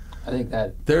 right? I think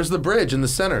that. There's the bridge in the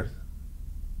center.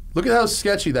 Look at how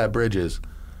sketchy that bridge is.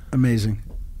 Amazing.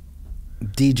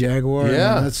 D Jaguar.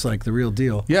 Yeah. I mean, that's like the real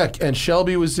deal. Yeah, and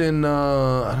Shelby was in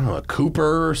I don't know, a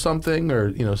Cooper or something,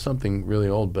 or something really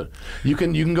old. But you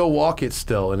can go walk it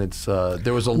still, and it's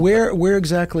there was a where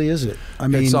exactly is it? I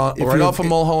mean, it's right off of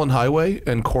Mulholland Highway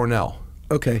and Cornell.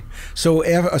 Okay, so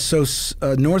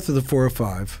north of the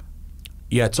 405.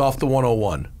 Yeah, it's off the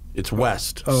 101. It's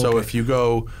west. Oh, okay. So if you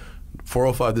go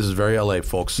 405, this is very LA,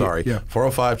 folks, sorry. Yeah.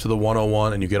 405 to the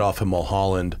 101, and you get off at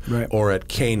Mulholland or at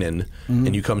Canaan,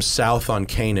 and you come south on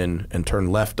Canaan and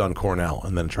turn left on Cornell,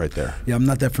 and then it's right there. Yeah, I'm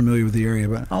not that familiar with the area,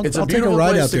 but I'll it's a take a beautiful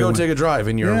ride place out to there. go take a drive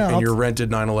in your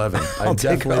rented 911. I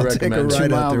definitely recommend it.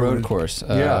 2-mile road course,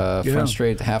 front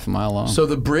straight, half a mile long. So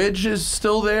the bridge is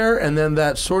still there, and then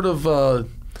that sort of on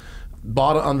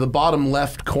the bottom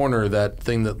left corner, that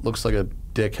thing that looks like a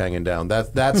dick hanging down,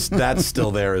 that's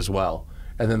still there as well.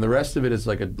 And then the rest of it is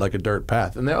like a dirt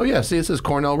path. And see, it says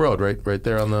Cornell Road right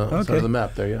there on the side of the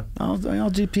map there. Yeah, I'll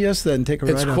GPS that and take a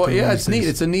ride out there. Yeah, it's neat.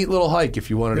 It's a neat little hike if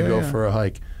you wanted to go for a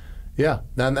hike. Yeah,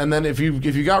 and then if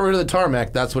you got rid of the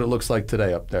tarmac, that's what it looks like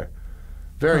today up there.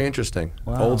 Very interesting.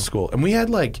 Wow. Old school. And we had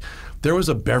there was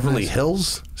a Beverly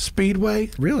Hills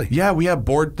Speedway. Really? Yeah, we had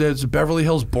there's a Beverly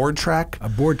Hills board track. A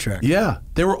board track. Yeah,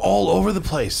 they were all over the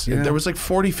place. Yeah. There was like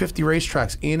 40, 50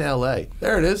 racetracks in LA.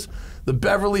 There it is. The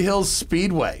Beverly Hills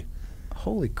Speedway.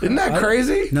 Holy crap. Isn't that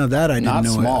crazy? No, that I didn't know. Not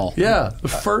small. Yeah, the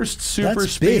first super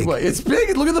speedway. Big. It's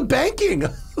big. Look at the banking.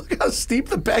 Look how steep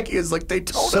the banking is, like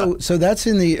Daytona. So that's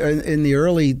in the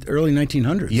early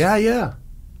 1900s. Yeah.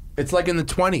 It's like in the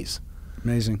 20s.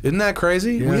 Amazing. Isn't that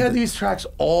crazy? Yeah. We had these tracks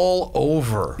all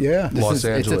over Los Angeles.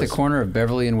 It's at the corner of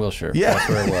Beverly and Wilshire. Yeah. That's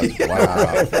where it was.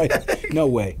 Wow. Right. No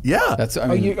way. Yeah.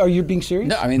 Are you being serious?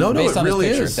 No, I mean, no, based it on really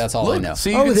this picture, is. that's all Look, I know.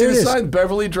 See, you can see there the it is. sign,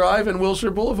 Beverly Drive and Wilshire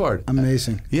Boulevard.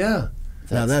 Amazing. Yeah.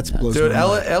 Now that's blows Dude, my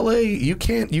mind. LA, you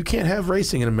can't have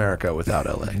racing in America without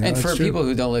LA. And for people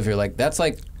who don't live here, that's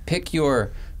like pick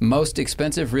your most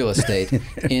expensive real estate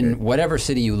in whatever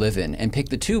city you live in, and pick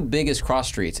the two biggest cross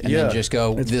streets, and then just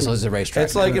go. This is a racetrack.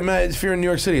 It's like if you're in New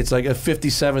York City, it's like a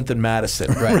 57th and Madison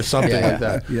or something like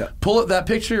that. Yeah. Pull up that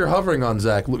picture you're hovering on,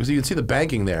 Zach, so you can see the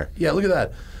banking there. Yeah, look at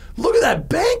that. Look at that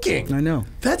banking. I know.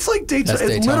 That's like Daytona.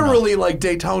 It's literally like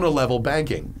Daytona level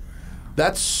banking.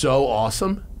 That's so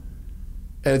awesome.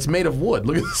 And it's made of wood.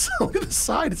 Look at this. Look at the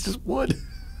side. It's just wood.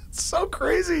 It's so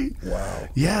crazy. Wow.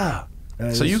 Yeah.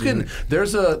 So you can.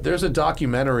 There's a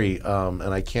documentary, and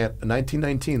I can't.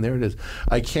 1919. There it is.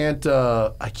 I can't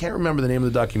remember the name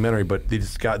of the documentary, but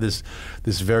this got this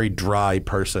very dry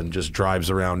person just drives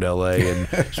around L.A. and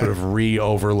sort of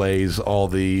re-overlays all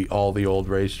the old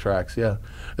racetracks. Yeah.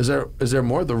 Is there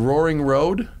more? The Roaring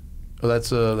Road. Oh,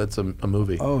 that's a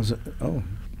movie. Oh.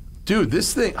 Dude,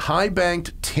 this thing, high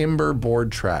banked timber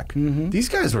board track. Mm-hmm. These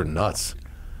guys were nuts.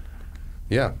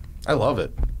 Yeah, I love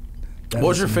it.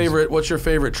 What's your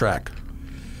favorite track?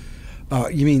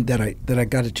 You mean that I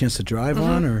got a chance to drive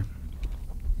on, or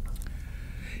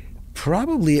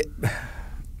probably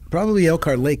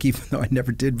Elkhart Lake, even though I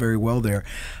never did very well there,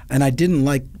 and I didn't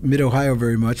like Mid Ohio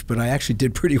very much, but I actually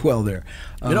did pretty well there.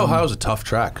 Mid Ohio's a tough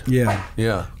track. Yeah.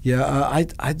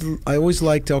 I always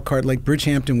liked Elkhart Lake.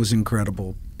 Bridgehampton was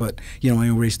incredible, but I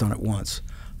only raced on it once.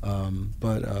 I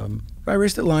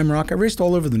raced at Lime Rock. I raced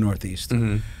all over the Northeast.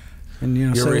 Mm-hmm. And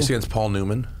you ever raced against Paul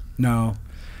Newman? No,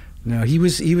 he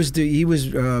was.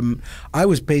 I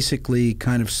was basically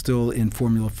kind of still in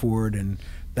Formula Ford and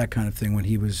that kind of thing when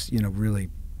he was,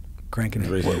 really cranking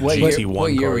it.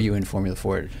 What year were you in Formula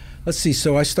Ford? Let's see.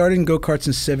 So I started in go-karts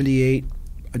in '78.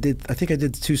 I think I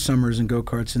did 2 summers in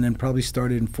go-karts, and then probably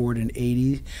started in Ford in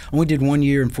 '80. Only did 1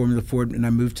 year in Formula Ford, and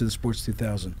I moved to the Sports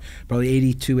 2000. Probably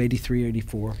 '82, '83,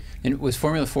 '84. And was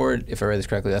Formula Ford, if I read this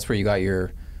correctly, that's where you got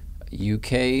your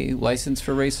UK license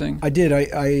for racing? I did.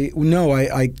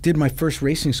 I did my first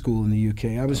racing school in the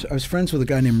UK. I was friends with a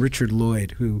guy named Richard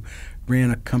Lloyd who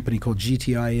ran a company called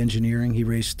GTI Engineering. He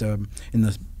raced in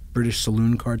the British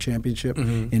Saloon Car Championship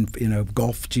in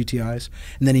Golf GTIs,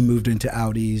 and then he moved into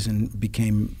Audis and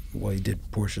became, well, he did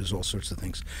Porsches, all sorts of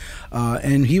things.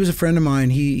 And he was a friend of mine.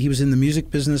 He was in the music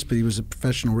business, but he was a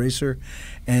professional racer,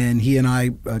 and he and I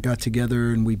got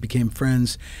together and we became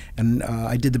friends. And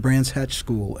I did the Brands Hatch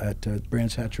School at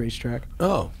Brands Hatch Racetrack.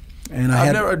 Oh. And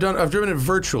I've driven it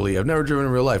virtually. I've never driven it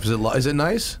in real life. Is it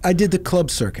nice? I did the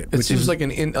club circuit. It seems like a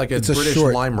British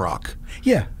Lime Rock.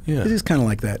 Yeah, it is kind of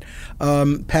like that.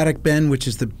 Paddock Bend, which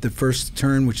is the first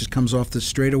turn, which comes off the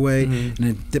straightaway and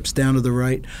it dips down to the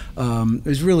right.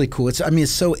 It's really cool.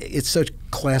 It's so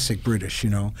classic British,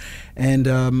 And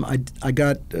I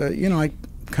got I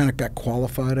kind of got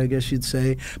qualified, I guess you'd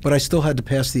say, but I still had to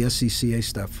pass the SCCA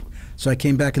stuff. So I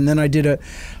came back, and then I did a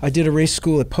race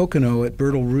school at Pocono at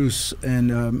Bertil Roos,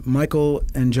 and Michael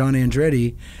and John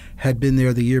Andretti had been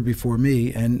there the year before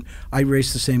me, and I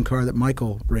raced the same car that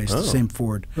Michael raced, the same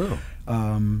Ford. Oh.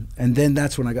 And then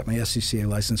that's when I got my SCCA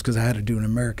license, because I had to do an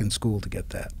American school to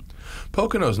get that.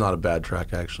 Pocono's not a bad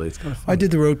track, actually. It's kind of fun. I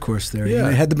did the road course there. Yeah.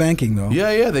 I had the banking, though.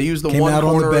 Yeah. They used the Came one out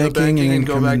corner on the of the banking and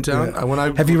go back down.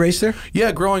 Yeah. Have you raced there?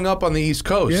 Yeah, growing up on the East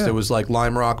Coast, Yeah. it was like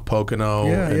Lime Rock, Pocono,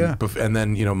 and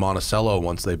then Monticello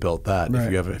once they built that.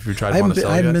 Right. If you tried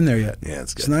Monticello, I haven't been there yet. Yeah,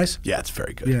 it's good. It's nice. Yeah, it's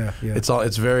very good. Yeah.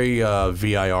 It's very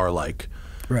VIR like.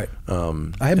 Right.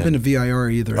 I haven't been to VIR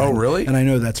either. Oh, really? And I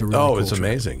know that's a really cool it's track.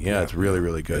 amazing. Yeah, it's really,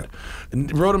 really good.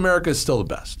 And Road America is still the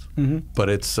best. But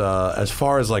it's as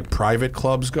far as like private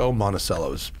clubs go,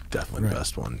 Monticello is definitely the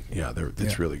best one. Yeah,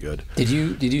 it's really good. Did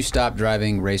you stop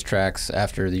driving racetracks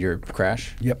after your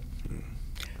crash? Yep.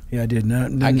 Yeah, I did.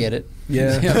 I get it.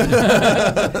 Yeah.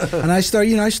 And I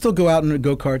still go out in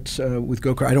go-karts with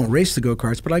go-kart. I don't race the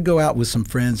go-karts, but I go out with some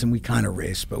friends and we kind of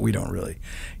race, but we don't really,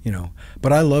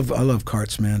 But I love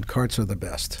karts, man. Karts are the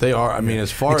best. They are. I mean,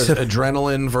 as far as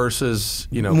adrenaline versus,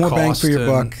 more cost bang for your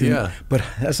buck. Yeah. But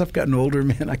as I've gotten older,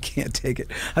 man, I can't take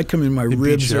it. I come in, my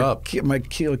ribs are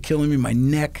killing me, my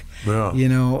neck.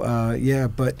 Yeah.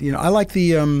 But I like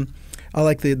the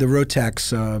Rotax.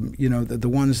 The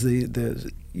ones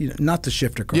not the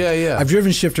shifter carts. Yeah. I've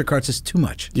driven shifter carts. It's too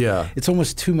much. Yeah. It's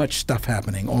almost too much stuff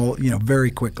happening all very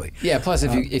quickly. Yeah. Plus,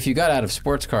 if you got out of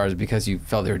sports cars because you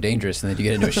felt they were dangerous, and then you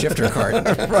get into a shifter cart.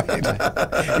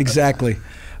 Right. Exactly.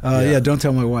 Don't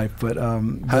tell my wife. But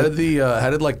how did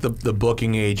the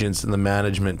booking agents and the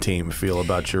management team feel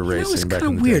about your racing back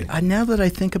in the weird. day? Now that I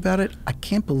think about it, I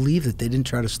can't believe that they didn't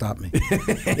try to stop me.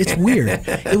 It's weird.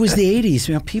 It was the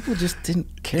 '80s. People just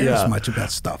didn't care as much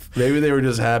about stuff. Maybe they were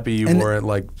just happy you weren't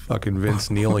like fucking Vince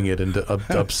kneeling it into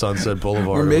up Sunset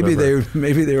Boulevard. Or maybe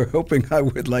they were hoping I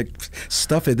would like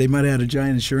stuff it. They might have had a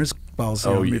giant insurance policy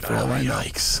on me for all I know.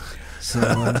 Yikes. So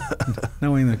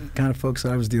knowing the kind of folks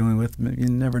I was dealing with, you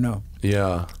never know.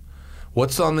 Yeah.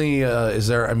 What's on the? Is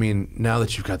there? I mean, now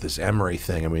that you've got this Emery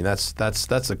thing, I mean, that's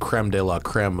a creme de la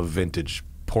creme of vintage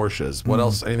Porsches. What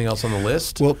else? Anything else on the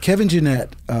list? Well, Kevin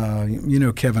Jeanette,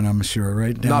 Kevin, I'm sure,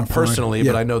 right? Not personally,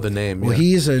 but I know the name. Well,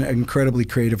 he's an incredibly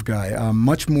creative guy,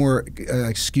 much more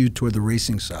skewed toward the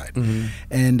racing side,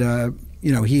 and.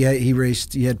 He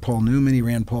raced. He had Paul Newman. He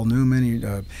ran Paul Newman. He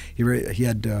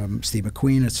had Steve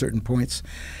McQueen at certain points,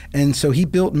 and so he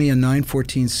built me a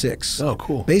 914.6. Oh,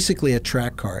 cool! Basically a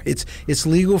track car. It's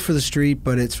legal for the street,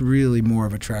 but it's really more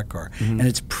of a track car, and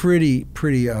it's pretty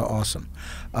awesome.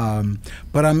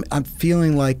 But I'm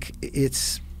feeling like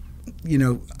it's,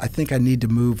 I think I need to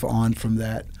move on from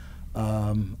that.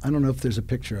 I don't know if there's a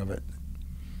picture of it.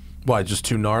 Why, just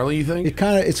too gnarly, you think?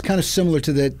 It's kind of similar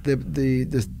to the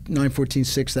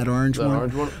 914.6, that orange one.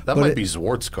 Orange one? That might be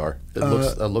Zwart's car.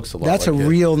 That looks a lot that's like a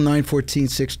real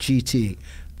 914.6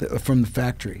 GT from the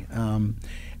factory. And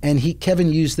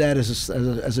Kevin used that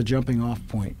as a jumping off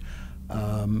point.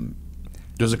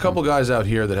 There's a couple guys out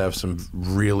here that have some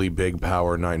really big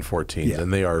power 914s,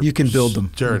 and they are. You can build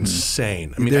them. They're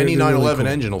insane. I mean, any 911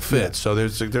 engine will fit. So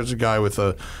there's a guy with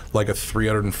a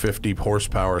 350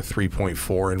 horsepower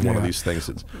 3.4 in one of these things.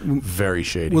 It's very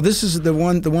shady. Well, this is the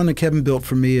one that Kevin built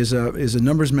for me is a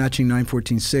numbers matching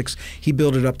 914.6. He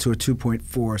built it up to a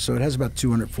 2.4, so it has about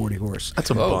 240 horse.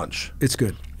 That's a bunch. It's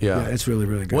good. Yeah, it's really,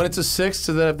 really good. When it's a 6,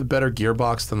 does that have the better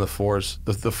gearbox than the 4s?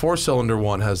 The 4-cylinder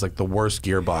one has like the worst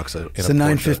gearbox in it's a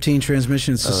 915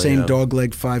 transmission. It's the same dogleg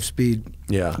 5-speed.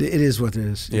 Yeah. It is what it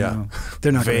is. Yeah.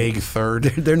 They're not vague great. third.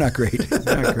 They're not great.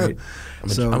 They're not great.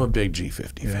 I'm a big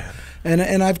G50 fan.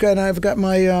 And I've got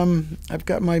my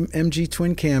MG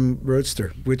twin cam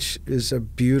Roadster, which is a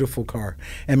beautiful car,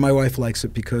 and my wife likes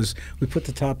it because we put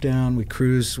the top down, we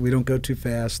cruise, we don't go too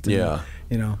fast. And,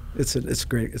 it's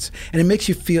great. And it makes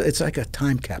you feel it's like a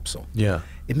time capsule. Yeah.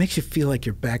 it makes you feel like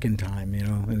you're back in time, you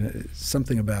know, and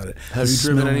something about it. Have you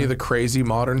driven any of the crazy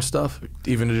modern stuff,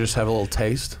 even to just have a little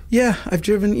taste? Yeah, I've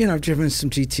driven some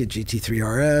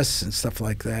GT3 RS and stuff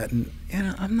like that, and you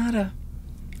know, I'm not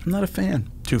a fan.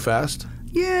 Too fast?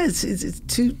 Yeah, it's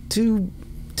too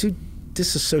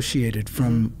disassociated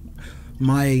from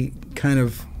my kind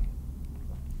of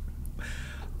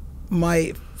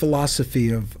my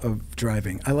philosophy of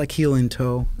driving. I like heel in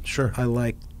tow. Sure. I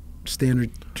like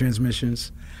standard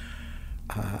transmissions.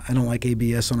 I don't like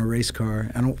ABS on a race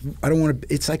car. I don't want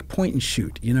to. It's like point and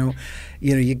shoot. You know,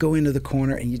 you go into the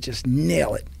corner and you just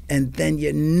nail it, and then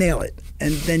you nail it,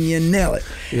 and then you nail it.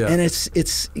 Yeah. And it's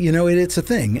it's a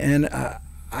thing. And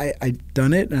I've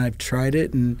done it and I've tried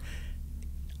it, and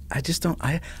I just don't.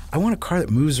 I want a car that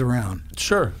moves around.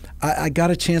 Sure. I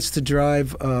got a chance to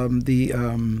drive the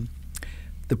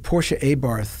Porsche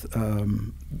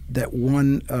Abarth that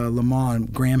won Le Mans.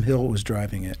 Graham Hill was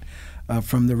driving it.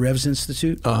 From the Revs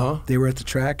Institute. They were at the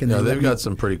track, and they've got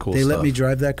some pretty cool stuff. They let me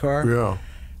drive that car. Yeah.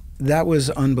 That was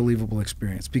an unbelievable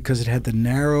experience because it had the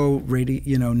narrow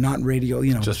not radial,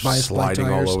 just sliding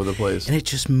all over the place. And it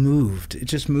just moved. It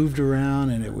just moved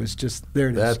around, and it was just, there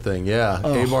it is. That thing, yeah.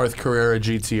 Abarth Carrera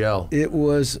GTL. It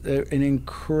was an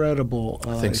incredible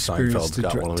experience to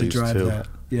drive that.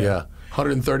 Yeah.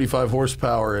 135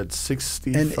 horsepower at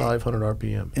 6,500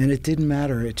 RPM, and it didn't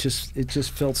matter. It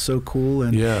just felt so cool,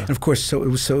 and of course, it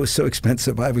was so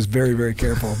expensive. I was very, very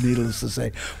careful. Needless to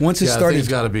say, once it started, it's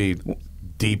got to be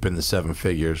deep in the seven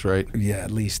figures, right? Yeah,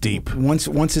 at least deep. Once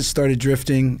it started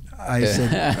drifting, I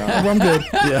said, "Oh, I'm good.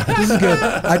 Yeah, this is good.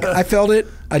 I felt it.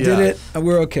 I did it.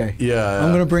 We're okay. Yeah,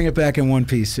 I'm going to bring it back in one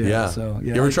piece. Yeah. So,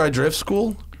 you ever tried drift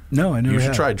school? No, I never. You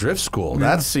should try drift school.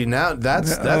 Yeah.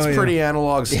 That's pretty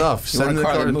analog stuff. You want a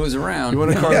car that moves around. You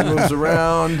want a car that moves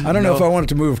around. I don't know if I want it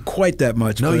to move quite that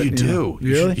much. No, but, you do.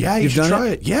 Really? You should try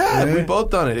it. Yeah, we've both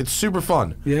done it. It's super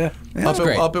fun. Yeah.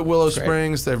 Up at Willow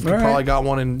Springs. They've probably got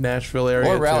one in Nashville area.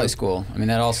 Or rally school. I mean,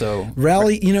 that also.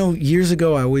 Rally. Years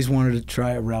ago, I always wanted to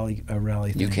try a rally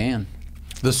thing. You can.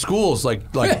 The schools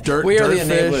like dirt. We are Dirtfish.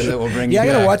 the enablers that will bring. Yeah, I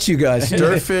gotta watch you guys.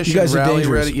 Dirtfish you guys and are Rally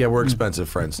dangerous. Ready. Yeah, we're expensive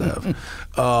friends to have.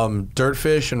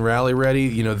 Dirtfish and Rally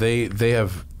Ready. They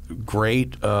have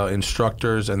great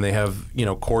instructors, and they have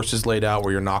courses laid out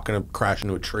where you're not going to crash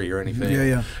into a tree or anything.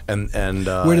 Yeah. And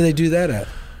where do they do that at?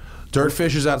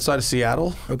 Dirtfish is outside of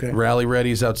Seattle. Okay. Rally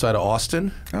Ready is outside of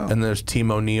Austin. Oh. And there's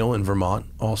Team O'Neill in Vermont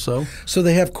also. So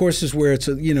they have courses where it's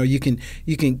you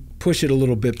can push it a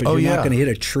little bit, but you're not going to hit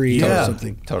a tree or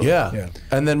something. Totally. Yeah.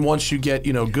 And then once you get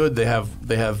good, they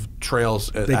have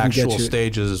trails at actual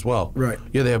stages as well. Right.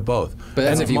 Yeah, they have both. But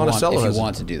that's if you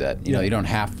want to do that. You don't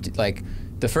have to, like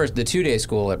the 2-day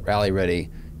school at Rally Ready.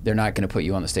 They're not going to put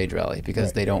you on the stage rally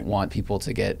because they don't want people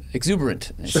to get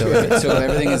exuberant. So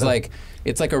everything is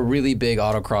it's like a really big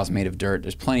autocross made of dirt.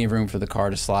 There's plenty of room for the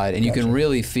car to slide, and you can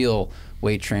really feel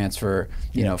weight transfer,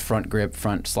 front grip,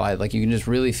 front slide. Like you can just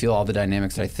really feel all the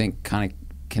dynamics that I think kind of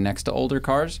connects to older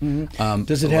cars. Mm-hmm.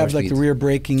 Does it have like the rear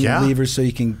braking levers so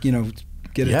you can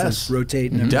get it to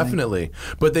rotate and everything? Definitely.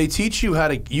 But they teach you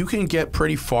you can get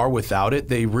pretty far without it.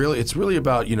 It's really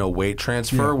about, weight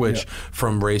transfer, which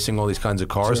from racing all these kinds of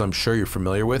cars, I'm sure you're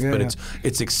familiar with, but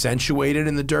it's accentuated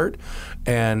in the dirt.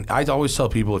 And I always tell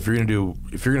people if you're going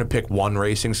to pick one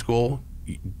racing school,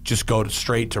 just go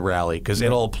straight to Rally because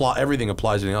everything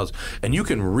applies to anything else, and you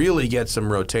can really get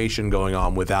some rotation going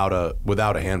on without a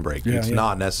handbrake. It's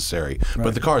not necessary,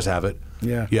 but the cars have it.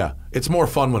 Yeah. It's more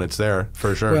fun when it's there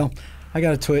for sure. Well, I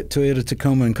got a Toyota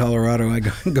Tacoma in Colorado. I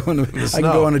can go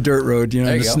on a dirt road, in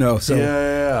the snow.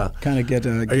 So kind of get.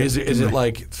 Is it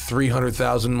like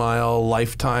 300,000 mile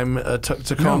lifetime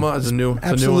Tacoma? No, it's new.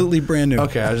 Absolutely brand new.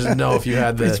 Okay, I just didn't know if you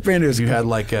had it's brand new. If you had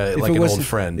like an old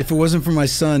friend. If it wasn't for my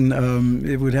son,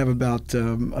 it would have about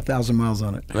 1,000 miles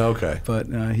on it. Okay, but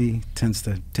he tends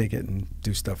to take it and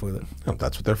do stuff with it. Oh,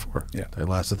 that's what they're for. Yeah, they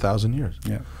last 1,000 years.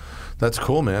 Yeah, that's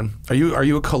cool, man. Are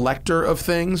you a collector of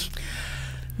things?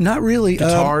 Not really.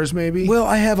 Guitars, maybe? Well,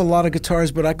 I have a lot of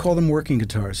guitars, but I call them working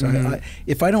guitars. Mm-hmm.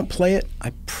 If I don't play it,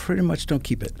 I pretty much don't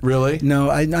keep it. Really? No,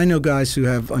 I know guys who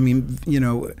have,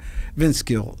 Vince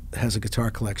Gill has a guitar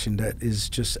collection that is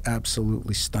just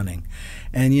absolutely stunning.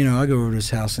 And, I go over to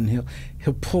his house and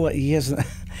he'll pull it. He has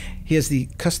the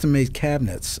custom-made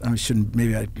cabinets.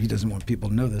 He doesn't want people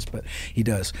to know this, but he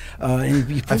does.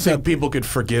 And I think people could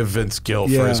forgive Vince Gill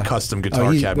for his custom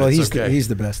guitar cabinets. Well, he's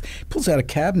the best. He pulls out a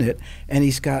cabinet, and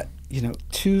he's got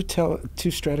two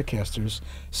Stratocasters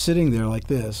sitting there like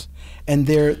this, and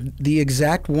they're the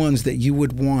exact ones that you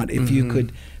would want if you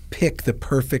could pick the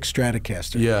perfect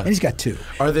Stratocaster. Yeah. And he's got 2.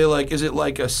 Are they like? Is it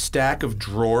like a stack of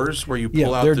drawers where you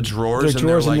pull out they're, the drawers? They're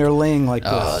drawers, and they're laying like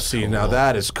this. Oh, see, now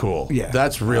that is cool. Yeah.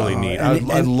 That's really neat.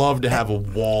 I'd love to have a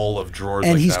wall of drawers.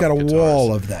 And like he's that got a with guitars.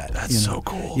 wall of that. That's so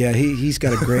cool. Yeah, he's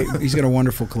got he's got a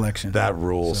wonderful collection. That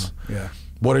rules. So, yeah.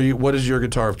 What is your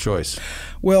guitar of choice?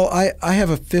 Well, I have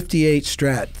a 58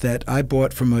 Strat that I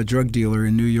bought from a drug dealer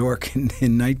in New York in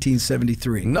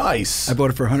 1973. Nice. I bought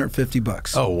it for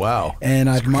 $150. Oh wow! And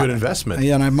It's a good investment.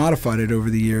 Yeah, and I've modified it over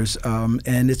the years.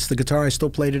 And it's the guitar I still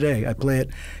play today. I play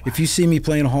it. If you see me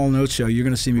playing a Hall & Oates show, you're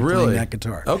going to see me playing that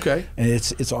guitar. Okay. And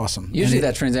it's awesome. Usually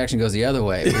that transaction goes the other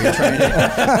way. Where you're trying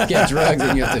to get drugs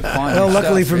and you have to find. Well,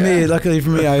 luckily stuff.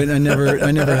 for me, I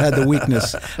never had the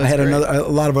weakness. I had a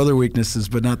lot of other weaknesses,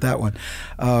 but not that one.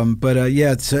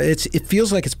 Yeah, it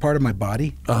feels like it's part of my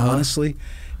body. Honestly,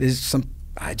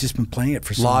 I just been playing it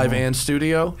for so long. Live and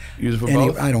studio. Use it for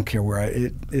both. I don't care where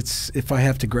it's if I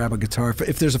have to grab a guitar.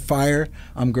 If there's a fire,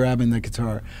 I'm grabbing the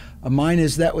guitar. Mine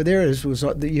is that. There it is.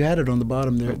 You had it on the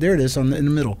bottom there. There it is in the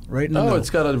middle, right in the middle. It's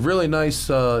got a really nice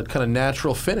kind of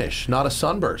natural finish, not a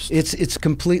sunburst. It's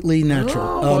completely natural.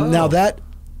 Oh, wow. Now that,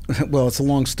 well, it's a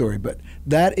long story, but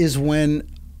that is when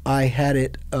I had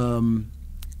it.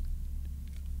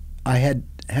 I had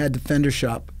the Fender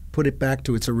shop put it back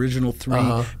to its original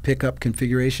 3 pickup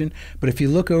configuration. But if you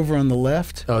look over on the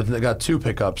left, they got 2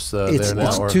 pickups there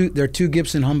now. They're 2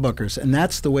 Gibson humbuckers, and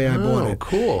that's the way I bought it.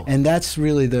 Cool. And that's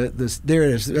really there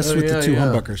it is. That's with the 2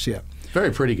 humbuckers. Yeah.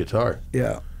 Very pretty guitar.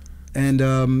 Yeah. And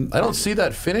I don't see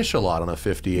that finish a lot on a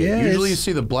 58. Yeah, Usually you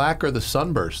see the black or the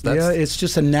sunburst. It's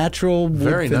just a natural wood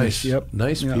very finish. nice. Yep.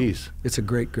 Nice piece. It's a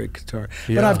great guitar.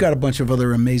 Yeah. But I've got a bunch of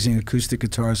other amazing acoustic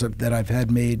guitars that I've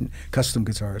had made, custom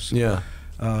guitars. Yeah.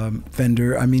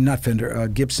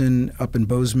 Gibson up in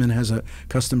Bozeman has a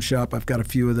custom shop. I've got a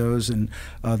few of those, and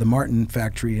the Martin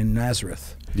factory in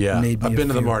Nazareth. Yeah, made me I've a been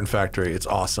to the few. Martin factory. It's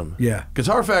awesome. Yeah.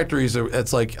 Guitar factories are.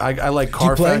 It's like I like Do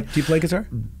car. Do you play guitar?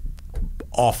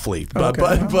 Awfully, but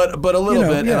Okay. but a little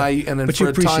bit, yeah. and then But for you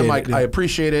a time appreciate it, I yeah.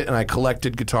 appreciate it, and I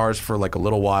collected guitars for like a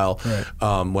little while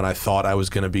Right. when I thought I was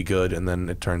going to be good, and then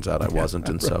it turns out I wasn't,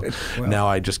 and so Well. now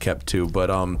I just kept 2. But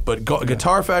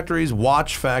guitar factories,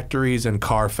 watch factories, and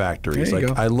car factories. There you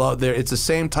Like go. I love it's the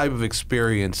same type of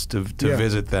experience to Yeah.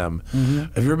 visit them.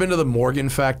 Have you ever been to the Morgan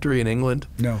factory in England?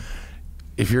 No.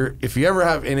 If you ever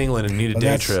have in England and need a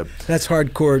day trip. That's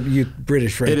hardcore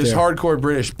British right there. It is hardcore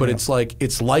British, but it's like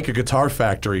a guitar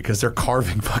factory because they're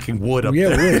carving fucking wood up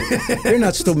there. Wood. They're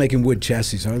not still making wood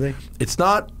chassis, are they? It's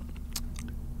not.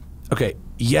 Okay.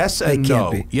 Yes and They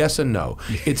no. can't be. Yes and no.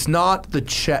 It's not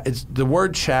the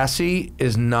word chassis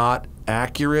is not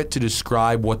accurate to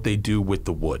describe what they do with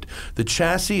the wood. The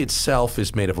chassis itself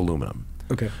is made of aluminum.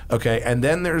 Okay. Okay. And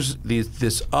then there's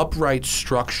this upright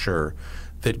structure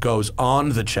that goes on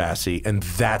the chassis, and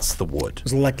that's the wood.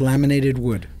 It's like laminated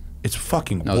wood. It's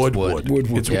fucking No, it's wood. wood.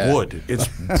 Wood. It's Yeah. wood. It's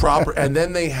proper. And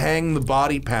then they hang the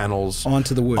body panels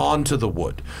Onto the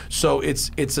wood. So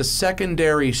it's a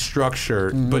secondary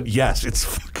structure, but yes, it's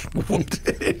fucking wood.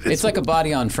 It's like a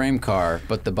body-on-frame car,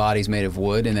 but the body's made of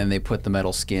wood, and then they put the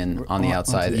metal skin on the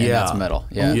outside, and Yeah. that's metal.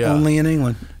 Yeah. Yeah. Only in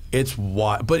England. It's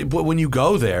wild. But when you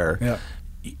go there, Yeah.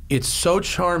 it's so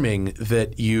charming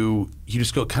that you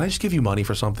just go, can I just give you money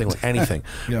for something? Like anything.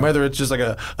 Yeah. Whether it's just like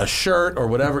a shirt or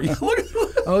whatever. Look at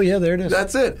Oh yeah, there it is.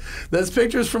 That's it. That's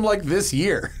pictures from like this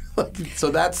year. So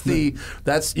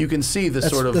you can see the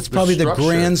sort of That's probably the structure.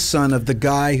 grandson of the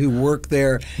guy who worked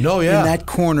there. No, yeah. In that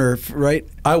corner, right?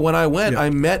 When I went,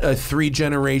 I met a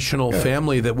 3-generational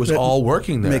family that was That all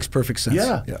working there. makes perfect sense.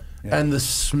 Yeah. Yeah. And the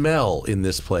smell in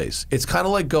this place, it's kind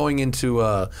of like going into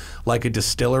like a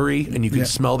distillery, and you can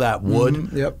smell that wood.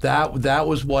 Yep. That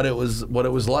was what it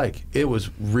was like. It was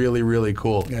really, really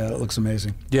cool. Yeah, it looks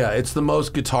amazing. Yeah, it's the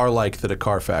most guitar-like that a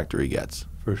car factory gets,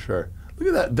 for sure.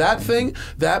 Look at that thing.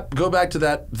 Go back to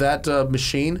that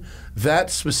machine.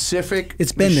 That specific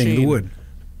It's bending machine, the wood.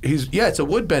 It's a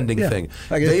wood bending Yeah, thing.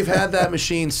 I guess. They've had that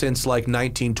machine since like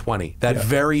 1920. That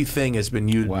very thing has been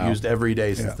used every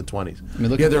day since the 20s. I mean,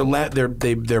 look at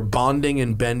they're bonding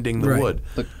and bending the Right. wood.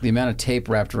 Look, the amount of tape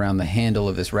wrapped around the handle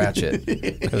of this ratchet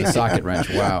or the socket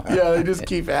wrench. Wow. Yeah, they just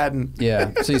keep adding.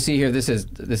 Yeah. So you see here, this is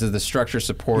the structure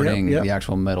supporting Yep. the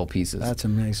actual metal pieces. That's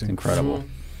amazing. It's incredible.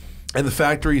 And the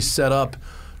factory's set up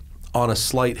on a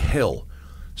slight hill,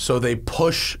 so they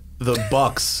push the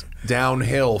bucks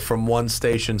downhill from one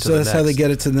station to So the that's next. how they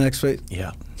get it to the next phase.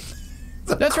 Yeah.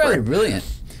 That's rather brilliant.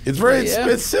 It's very Yeah.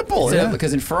 it's simple. Yeah.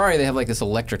 Because in Ferrari they have like this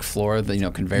electric floor, the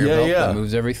conveyor Yeah, belt yeah. that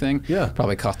moves everything. Yeah.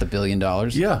 Probably cost $1 billion.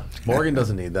 Yeah. Morgan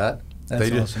doesn't need that. That's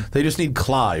they awesome. They just need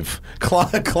Clive.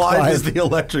 Clive is the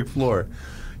electric floor.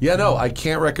 Yeah, no, I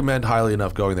can't recommend highly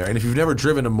enough going there. And if you've never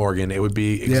driven to Morgan, it would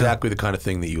be exactly the kind of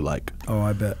thing that you like. Oh,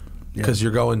 I bet. Because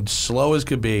you're going slow as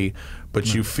could be,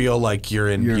 but you feel like you're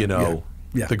in,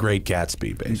 the Great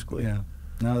Gatsby, basically. Yeah.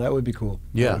 No, that would be cool.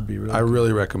 Yeah, that would be really I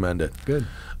really recommend it. Good.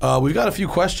 We've got a few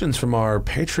questions from our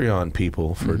Patreon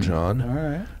people for John. All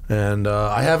right. And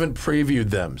I haven't previewed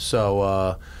them.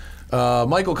 So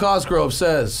Michael Cosgrove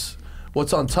says,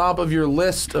 what's on top of your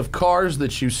list of cars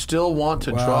that you still want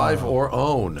to drive or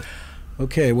own?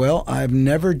 Okay, well, I've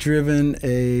never driven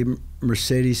a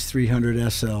Mercedes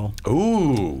 300 SL.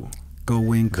 Ooh. Go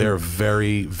wing. They're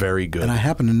very, very good. And I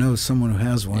happen to know someone who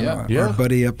has one. Our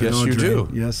buddy up in Audrey. Yes, you do.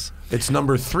 Yes. It's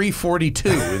number 342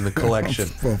 in the collection.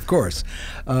 Well, of course.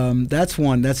 That's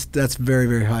one. That's very,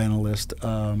 very high on the list.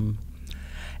 And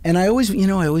I always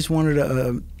wanted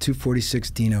a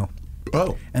 246 Dino.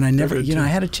 Oh. And I never, I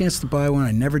had a chance to buy one.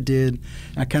 I never did.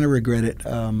 I kind of regret it.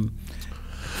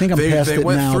 I think I'm past it now. They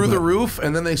went through the roof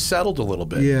and then they settled a little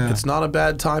bit. Yeah. It's not a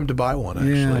bad time to buy one,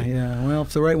 actually. Yeah. Well,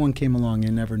 if the right one came along,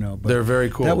 you never know. But they're very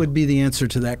cool. That would be the answer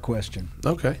to that question.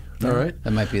 Okay. All right.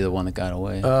 That might be the one that got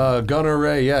away. Gunnar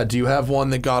Ray, do you have one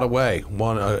that got away?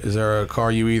 One is there a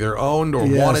car you either owned or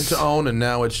wanted to own and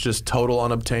now it's just total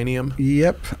unobtainium?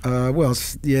 Yep.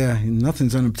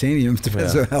 Nothing's unobtainium.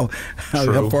 Depends on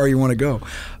how far you want to go.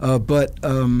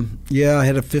 I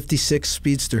had a 56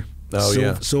 Speedster.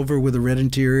 Silver with a red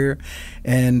interior,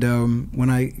 and when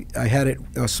I had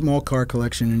a small car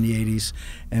collection in the 80s,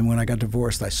 and when I got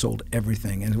divorced, I sold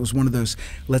everything, and it was one of those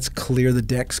let's clear the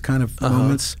decks kind of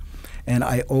moments, and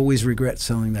I always regret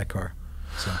selling that car.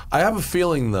 So. I have a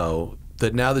feeling, though,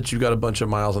 that now that you've got a bunch of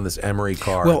miles on this Emery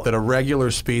car, that a regular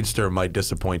Speedster might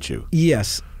disappoint you.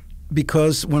 Yes.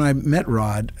 Because when I met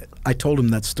Rod, I told him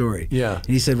that story. Yeah. And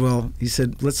he said,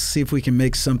 let's see if we can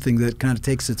make something that kind of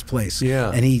takes its place. Yeah.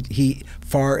 And he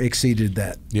far exceeded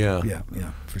that. Yeah.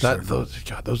 Yeah. For sure.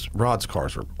 Those Rod's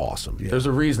cars are awesome. Yeah. There's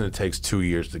a reason it takes 2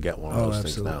 years to get one of those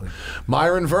things now.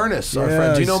 Myron Vernus, our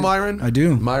friend. Do you know Myron? I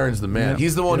do. Myron's the man. Yeah.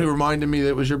 He's the one who reminded me that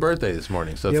it was your birthday this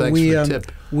morning. So thanks for the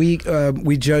tip.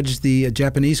 We judged the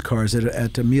Japanese cars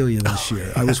at Amelia this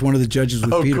year. I was one of the judges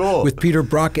with Peter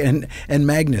Brock and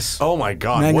Magnus. Oh my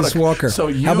God! Magnus Walker. So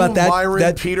you, how about that,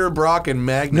 Myron, Peter Brock, and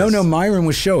Magnus? No, Myron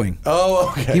was showing. Oh,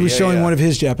 okay. He was showing one of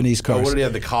his Japanese cars. What did he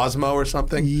have? The Cosmo or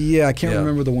something? Yeah, I can't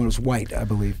remember the one. It was white, I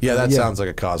believe. Yeah, that sounds like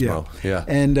a Cosmo. Yeah.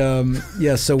 And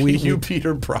so we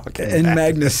Peter Brock and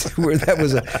Magnus. That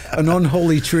was an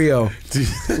unholy trio.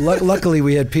 Luckily,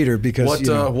 we had Peter because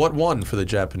what won for the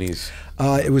Japanese?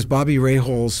 It was Bobby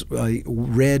Rahul's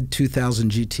red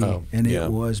 2000 GT, and it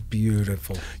was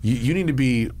beautiful. You need to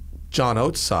be John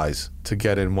Oates size to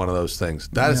get in one of those things.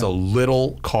 That is a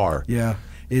little car. Yeah,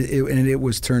 and it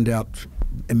was turned out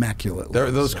immaculate.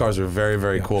 Those cars are very,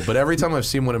 very cool. But every time I've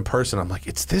seen one in person, I'm like,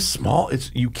 it's this small.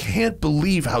 You can't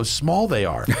believe how small they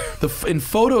are. In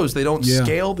photos, they don't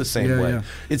scale the same way. Yeah.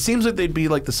 It seems like they'd be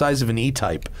like the size of an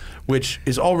E-Type, which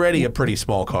is already a pretty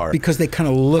small car. Because they kind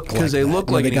of look like Because they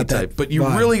look like an E-Type. But you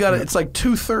really got it. It's like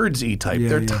 2/3 E-Type.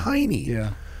 They're tiny.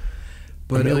 Yeah.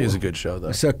 But Amelia's a good show,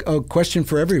 though. So, question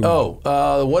for everyone.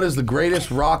 What is the greatest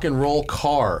rock and roll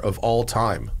car of all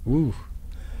time? Ooh.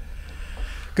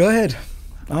 Go ahead.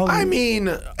 I mean,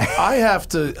 I have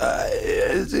to,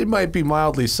 it might be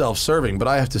mildly self-serving, but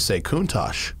I have to say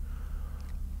Countach.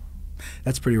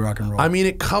 That's pretty rock and roll. I mean,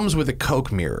 it comes with a Coke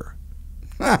mirror.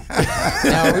 Now,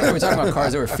 are we talking about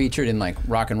cars that were featured in like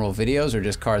rock and roll videos, or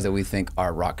just cars that we think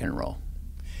are rock and roll?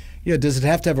 Yeah, does it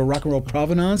have to have a rock and roll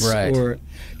provenance? Right.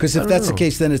 Because if that's the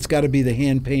case, then it's got to be the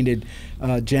hand-painted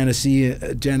Janis.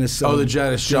 The Janis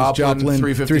Joplin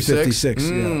 356?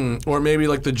 Yeah. Or maybe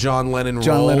like the John Lennon Rolls.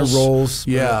 John Lennon Rolls.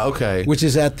 Yeah, okay. Which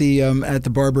is at the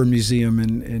Barber Museum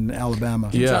in Alabama.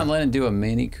 Did John Lennon do a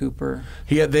Mini Cooper?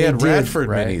 They had Radford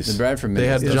Minis. The Bradford Minis. They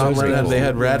had John Lennon. They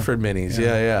had Radford Minis.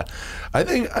 Yeah. I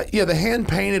think the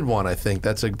hand-painted one, I think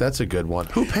that's a good one.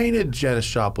 Who painted Janis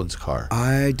Joplin's car?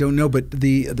 I don't know, but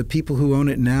the people who own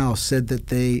it now said that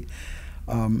they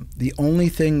the only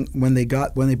thing when they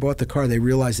bought the car, they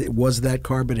realized it was that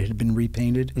car, but it had been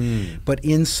repainted. But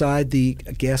inside the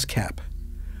gas cap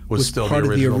was still part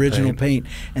of the original paint,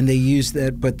 and they used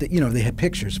that. But they had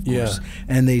pictures, of course,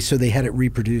 and they had it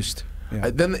reproduced. Yeah.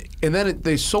 Then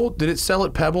they sold. Did it sell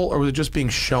at Pebble, or was it just being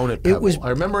shown at Pebble? I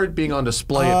remember it being on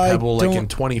display at Pebble, like in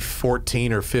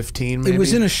 2014 or 15. Maybe? It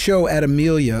was in a show at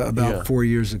Amelia about 4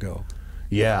 years ago.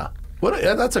 Yeah.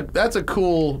 That's a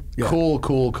cool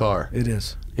car. It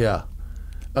is. Yeah.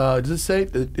 Does it say?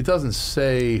 It doesn't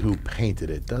say who painted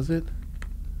it, does it?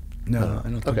 No, I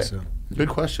don't think so. Good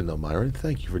question, though, Myron.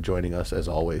 Thank you for joining us, as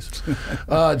always.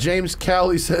 James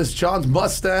Cowley says, John's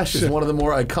mustache is one of the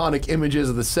more iconic images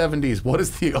of the 70s. What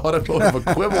is the automotive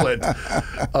equivalent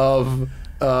of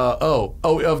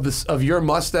your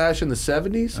mustache in the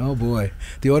 70s? Oh, boy.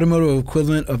 The automotive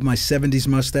equivalent of my 70s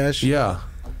mustache? Yeah.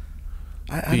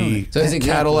 I don't know. The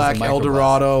Cadillac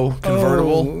Eldorado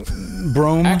convertible.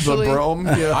 Brome. Actually, The Brome,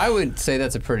 yeah. I would say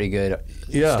that's a pretty good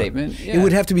statement. Yeah. It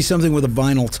would have to be something with a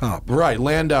vinyl top. Right,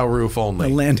 Landau roof only.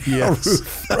 A Landau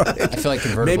roof. Right. I feel like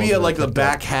convertibles. Maybe are like the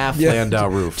back half Landau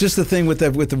roof. Just the thing with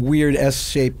the weird S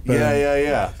shape.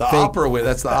 Yeah. The opera window.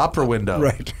 That's the opera window.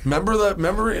 Right.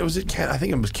 Remember it was I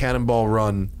think it was Cannonball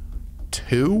Run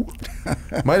 2?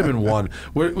 Might have been 1.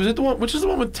 Was it the one? Which is the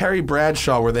one with Terry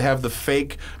Bradshaw where they have the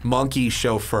fake monkey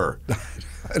chauffeur?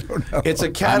 I don't know. It's a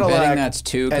Cadillac. I'm betting that's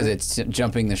 2 because it's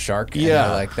jumping the shark. And Yeah.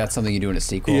 you're like that's something you do in a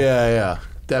sequel. Yeah.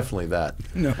 Definitely that.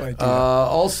 No idea.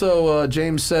 Also,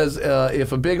 James says,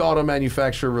 if a big auto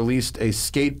manufacturer released a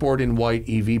skateboard in white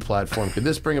EV platform, could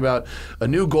this bring about a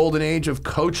new golden age of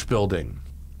coach building?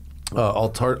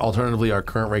 Alternatively, our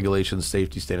current regulations,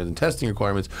 safety standards, and testing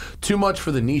requirements too much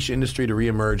for the niche industry to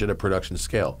reemerge at a production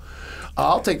scale.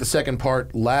 I'll take the second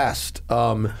part last.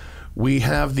 We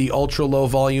have the Ultra Low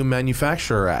Volume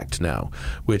Manufacturer Act now,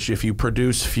 which if you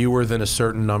produce fewer than a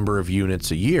certain number of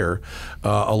units a year,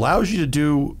 allows you to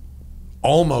do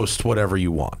almost whatever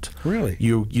you want. Really?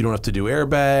 You don't have to do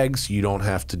airbags. You don't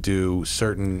have to do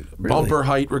certain bumper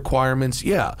height requirements.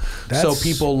 Yeah. So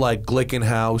people like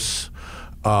Glickenhaus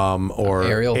or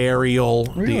Ariel,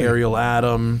 the Ariel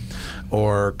Atom,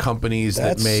 or companies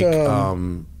that make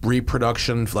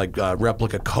reproduction, like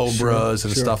replica Cobras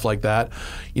and stuff like that.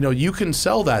 You know, you can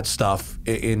sell that stuff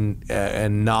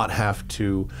and not have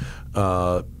to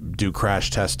do crash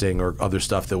testing or other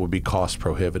stuff that would be cost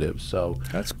prohibitive. So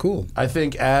that's cool. I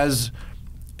think as,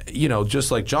 you know,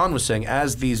 just like John was saying,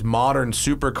 as these modern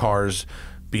supercars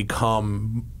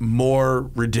become more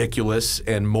ridiculous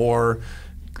and more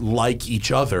like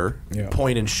each other,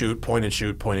 point and shoot, point and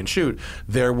shoot, point and shoot,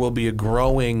 there will be a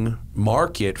growing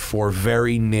market for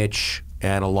very niche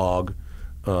analog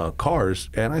cars,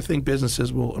 and I think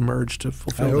businesses will emerge to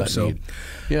fulfill that need.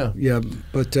 Yeah,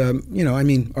 but you know, I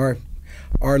mean,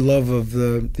 our love of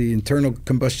the internal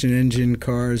combustion engine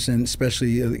cars, and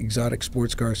especially exotic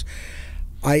sports cars,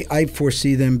 I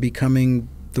foresee them becoming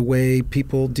the way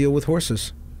people deal with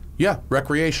horses. Yeah,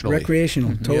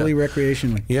 recreationally. Totally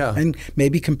recreationally. Yeah. And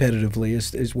maybe competitively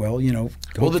as well, you know.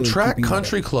 Well, the track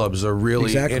country clubs are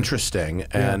really interesting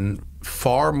and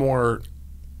far more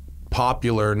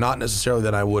popular, not necessarily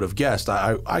than I would have guessed.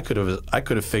 I could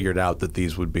have figured out that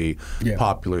these would be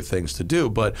popular things to do,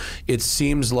 but it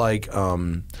seems like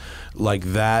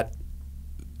that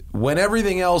when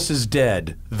everything else is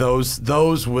dead,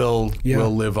 those will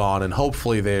live on, and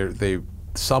hopefully they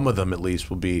some of them at least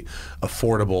will be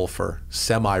affordable for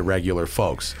semi-regular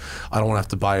folks. I don't want to have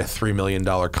to buy a $3 million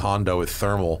condo with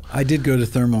thermal. I did go to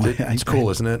thermal. It's cool,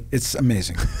 isn't it? It's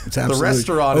amazing. It's absolutely the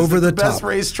restaurant over is the top. best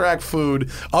racetrack food,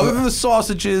 other than the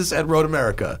sausages at Road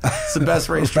America. It's the best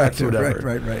racetrack food ever.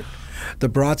 Right. The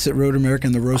brats at Road America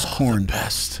and the roast corn. The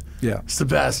best. Yeah, it's the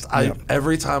best.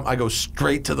 Every time I go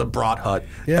straight to the brat hut.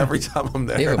 Yeah. Every time I'm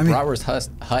there. They have a bratwurst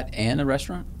hut and a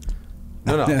restaurant?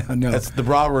 No. The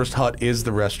Bratwurst Hut is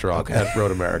the restaurant at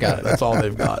Road America. That's all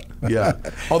they've got. Yeah.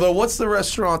 Although, what's the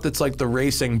restaurant that's like the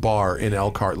racing bar in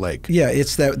Elkhart Lake? Yeah,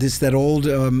 it's that old.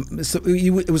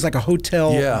 It was like a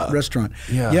hotel restaurant.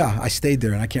 Yeah. I stayed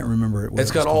there and I can't remember it.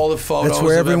 It's got all the photos. That's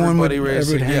where everyone would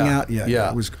racing. hang out. Yeah,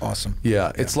 it was awesome.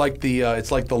 Yeah, it's like the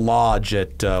lodge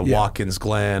at Watkins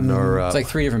Glen, or it's like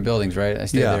 3 different buildings, right? I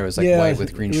stayed there. It was like white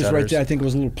with green shutters. It was right there. I think it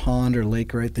was a little pond or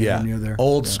lake right there near there.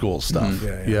 Old school stuff.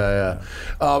 Yeah.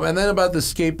 And then about the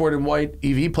skateboard and white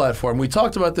EV platform, we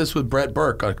talked about this with Brett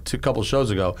Burke a couple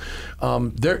shows ago.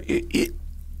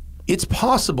 It's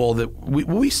possible that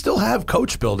we still have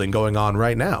coach building going on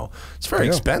right now. It's very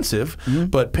expensive,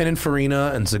 but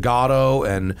Pininfarina and Zagato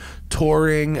and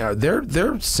Touring,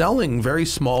 they're selling very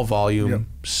small volume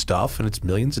stuff, and it's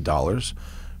millions of dollars.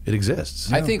 It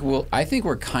exists. I think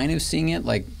we're kind of seeing it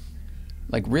like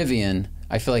Rivian.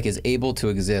 I feel like is able to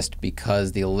exist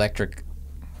because the electric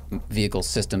vehicle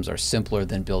systems are simpler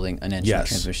than building an engine,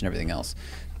 transmission, everything else.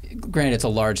 Granted, it's a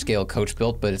large-scale coach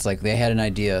built, but it's like they had an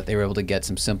idea, they were able to get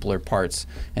some simpler parts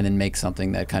and then make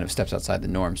something that kind of steps outside the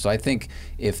norm. So I think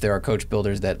if there are coach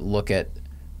builders that look at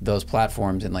those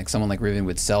platforms and like someone like Rivian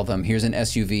would sell them, here's an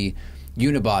SUV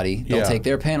unibody, they'll take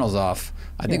their panels off.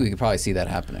 I think we could probably see that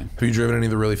happening. Have you driven any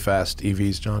of the really fast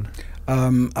EVs, John?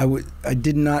 I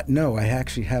did not know. I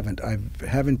actually haven't. I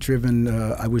haven't driven.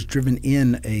 I was driven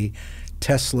in a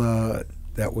Tesla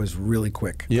that was really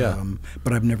quick. Yeah.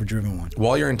 But I've never driven one.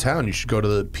 While you're in town, you should go to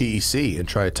the PEC and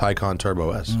try a Taycan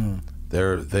Turbo S.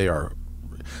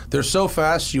 They're so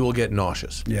fast you will get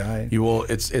nauseous. Yeah, you will.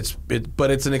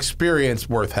 But it's an experience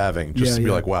worth having. Just to be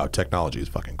yeah. like, wow, technology is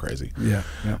fucking crazy. Yeah,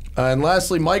 yeah. And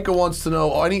lastly, Micah wants to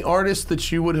know any artists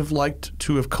that you would have liked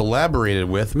to have collaborated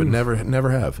with, but never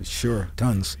have. Sure,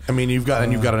 tons. I mean, you've got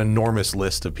an enormous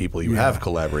list of people you have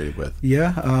collaborated with.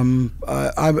 Yeah,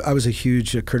 I was a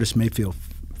huge Curtis Mayfield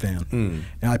fan, and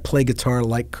I play guitar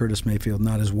like Curtis Mayfield,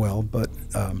 not as well, but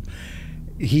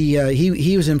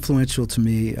he was influential to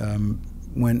me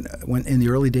when in the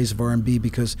early days of R&B,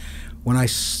 because when I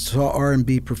saw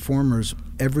R&B performers,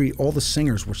 all the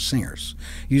singers were singers,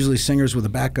 usually singers with a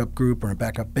backup group or a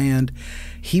backup band.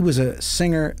 He was a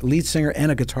singer, lead singer,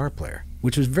 and a guitar player,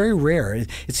 which was very rare.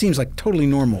 It seems like totally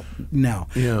normal now.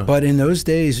 Yeah. But in those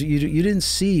days, you didn't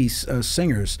see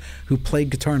singers who played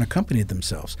guitar and accompanied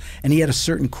themselves. And he had a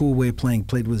certain cool way of playing,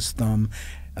 played with his thumb.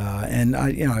 And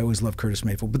I always loved Curtis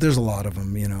Mayfield, but there's a lot of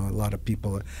them, a lot of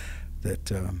people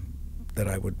that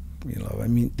I would, I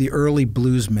mean, the early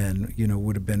blues men,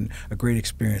 would have been a great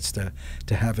experience to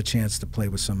have a chance to play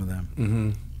with some of them.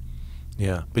 Mm-hmm.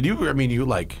 Yeah. But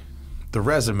the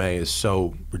resume is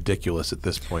so ridiculous at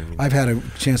this point. I've had a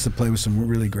chance to play with some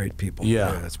really great people.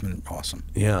 Yeah. That's been awesome.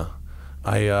 Yeah.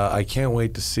 I can't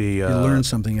wait to see. You learn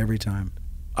something every time.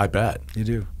 I bet. You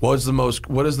do. What is the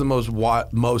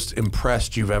most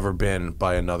impressed you've ever been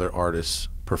by another artist's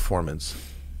performance,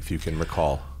 if you can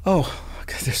recall? Oh,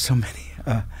 God, there's so many.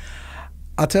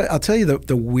 I'll tell you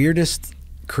the weirdest,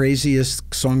 craziest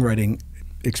songwriting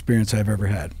experience I've ever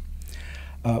had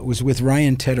was with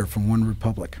Ryan Tedder from One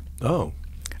Republic. Oh,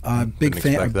 big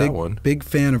fan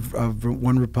of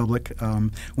One Republic.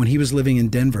 When he was living in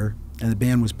Denver and the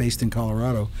band was based in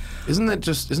Colorado. Isn't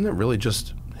it really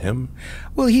just him?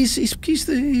 Well, he's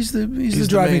the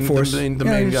driving force. The main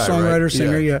guy, songwriter, right?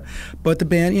 singer, yeah. But the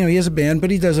band, he has a band,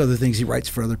 but he does other things. He writes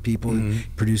for other people, and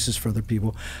produces for other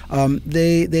people.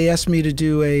 They asked me to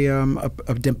do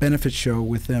a benefit show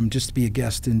with them, just to be a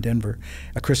guest in Denver,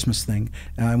 a Christmas thing,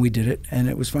 and we did it, and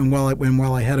it was fun.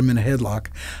 While I had him in a headlock,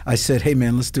 I said, "Hey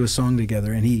man, let's do a song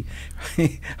together," and he,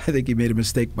 I think he made a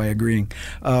mistake by agreeing,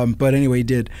 but anyway, he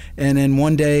did. And then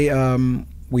one day.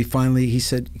 He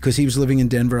said, because he was living in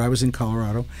Denver, I was in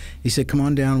Colorado, he said, come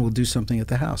on down, we'll do something at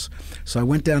the house. So I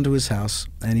went down to his house,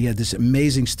 and he had this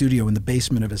amazing studio in the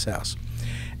basement of his house.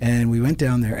 And we went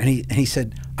down there, and he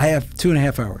said, I have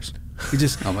 2.5 hours. He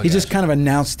just just kind of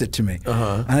announced it to me.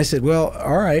 And I said, well,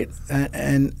 all right.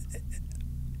 And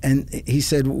he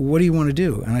said, what do you want to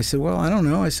do? And I said, well, I don't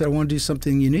know. I said, I want to do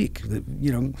something unique.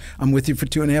 I'm with you for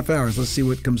 2.5 hours. Let's see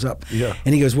what comes up. Yeah.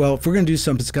 And he goes, well, if we're going to do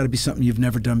something, it's got to be something you've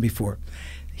never done before.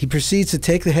 He proceeds to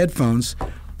take the headphones,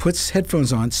 puts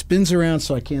headphones on, spins around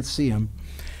so I can't see him.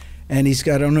 And he's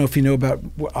got, I don't know if you know about,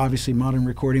 obviously, modern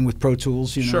recording with Pro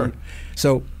Tools. Sure.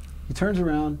 So he turns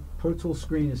around, Pro Tools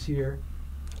screen is here.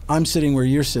 I'm sitting where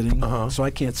you're sitting, so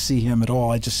I can't see him at all.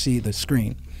 I just see the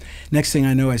screen. Next thing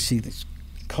I know, I see these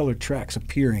colored tracks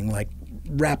appearing like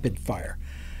rapid fire.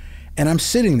 And I'm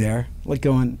sitting there like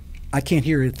going, I can't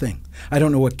hear a thing. I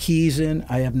don't know what key's in.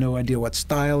 I have no idea what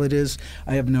style it is.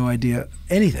 I have no idea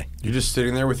anything. You're just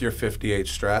sitting there with your 58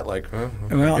 Strat like, huh?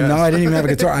 Well, no, I didn't even have a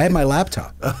guitar. I had my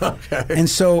laptop. Okay. And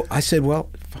so I said, well,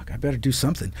 fuck, I better do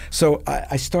something. So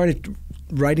I started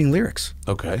writing lyrics.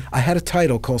 Okay. I had a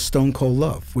title called Stone Cold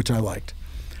Love, which I liked.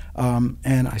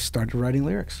 And I started writing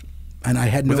lyrics. And I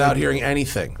had no Without idea. hearing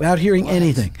anything. Without hearing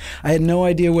anything. I had no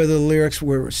idea whether the lyrics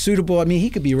were suitable. I mean, he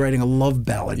could be writing a love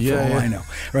ballad for all I know,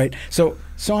 right? So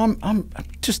I'm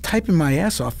just typing my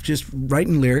ass off, just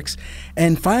writing lyrics,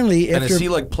 and finally, and is he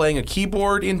like playing a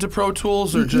keyboard into Pro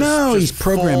Tools or just? No, just he's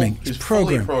programming. He's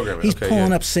programming. He's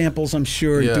pulling up samples, I'm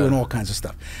sure, and doing all kinds of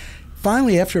stuff.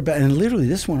 Finally, and literally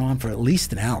this went on for at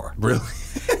least an hour. Really?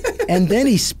 And then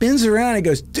he spins around and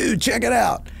goes, dude, check it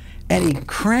out. And he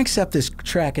cranks up this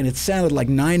track, and it sounded like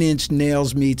 9 Inch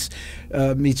Nails meets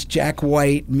Jack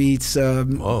White meets, who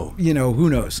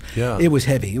knows. Yeah. It was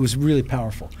heavy. It was really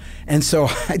powerful. And so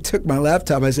I took my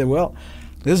laptop. I said, well,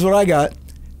 this is what I got.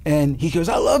 And he goes,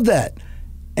 I love that.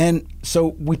 And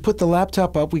so we put the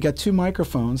laptop up. We got 2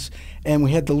 microphones, and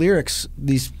we had the lyrics,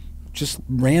 these just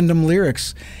random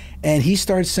lyrics. And he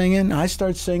started singing. I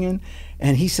started singing.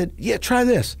 And he said, yeah, try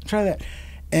this, try that.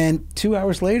 And 2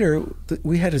 hours later,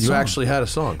 we had a song. You actually had a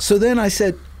song. So then I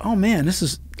said, "Oh man, this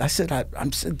is." I said,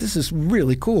 "This is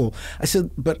really cool." I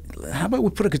said, "But how about we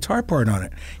put a guitar part on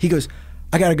it?" He goes,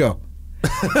 "I gotta go."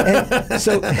 And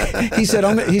so he said,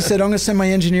 "I'm gonna send my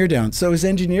engineer down." So his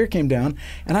engineer came down,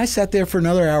 and I sat there for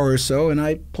another hour or so, and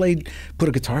I put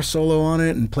a guitar solo on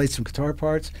it, and played some guitar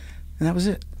parts. and that was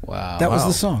it. Wow. That was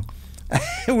the song.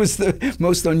 It was the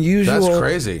most unusual. That's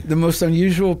crazy. The most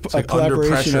unusual Like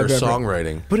collaboration under pressure I've ever.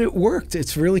 songwriting. But it worked.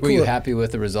 It's really cool. Were you happy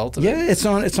with the result of it? Yeah, it's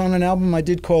on an album I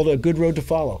did called A Good Road to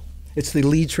Follow. It's the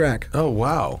lead track. Oh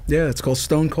wow. Yeah, it's called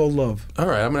Stone Cold Love. All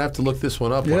right, I'm gonna have to look this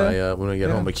one up when I get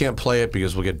home. I can't play it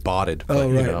because we'll get botted.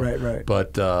 Oh, but, right.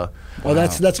 But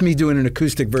That's me doing an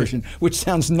acoustic version, which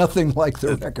sounds nothing like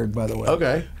the record, by the way.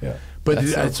 okay. Yeah. But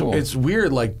That's so cool. it's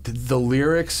weird. Like the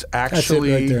lyrics actually,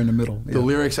 That's it right there in the middle. The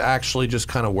lyrics actually just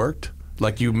kind of worked.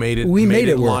 Like you made it. We made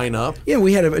it work. line up. Yeah,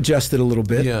 we had to adjust it a little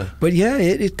bit. Yeah. But yeah,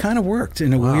 it kind of worked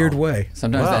in a weird way.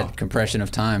 Sometimes Wow. that compression of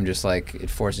time just like it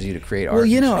forces you to create art. Well,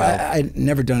 you and know, style. I'd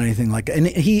never done anything like that. And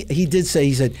he did say,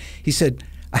 he said,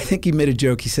 I think he made a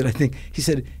joke. He said,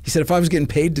 if I was getting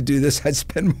paid to do this, I'd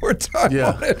spend more time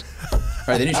on it.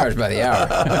 Right, then you charge by the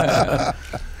hour.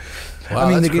 Wow, I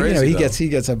mean, that's crazy, he though.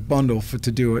 gets a bundle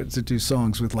to do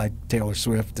songs with like Taylor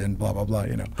Swift and blah blah blah.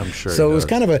 I'm sure. So he it was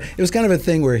does. kind of a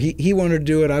thing where he wanted to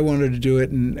do it, I wanted to do it,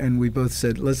 and we both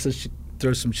said let's just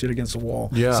throw some shit against the wall,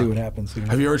 Yeah. see what happens.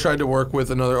 Have you ever tried to work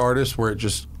with another artist where it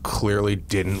just clearly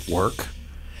didn't work?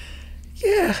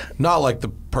 Yeah. Not like the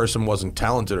person wasn't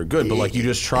talented or good, but like you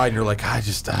just tried and you're like, I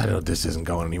don't. This isn't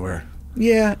going anywhere.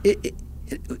 Yeah.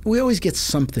 We always get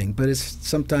something, but it's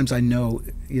sometimes I know,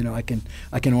 I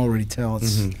can already tell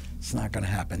it's not going to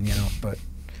happen, But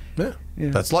Yeah. Yeah.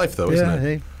 That's life, though, isn't it?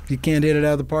 Hey, you can't hit it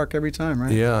out of the park every time,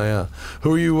 right? Yeah.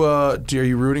 Who are you? Are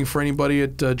you rooting for anybody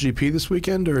at GP this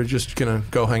weekend, or just gonna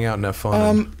go hang out and have fun?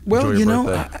 And Well, enjoy your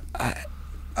birthday?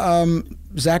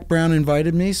 Zach Brown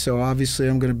invited me, so obviously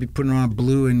I'm going to be putting on a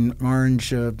blue and orange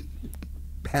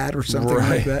hat or something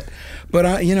like that. But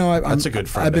That's a good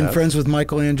friend I've to been have. friends with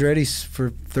Michael Andretti for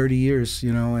 30 years,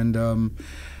 and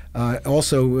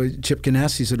also Chip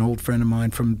Ganassi's an old friend of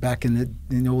mine from back in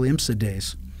the old IMSA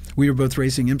days. We were both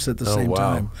racing IMSA at the same wow.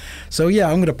 time. So yeah,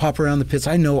 I'm going to pop around the pits.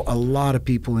 I know a lot of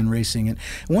people in racing, and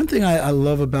one thing I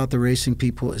love about the racing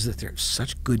people is that they're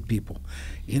such good people.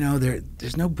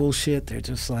 There's no bullshit. They're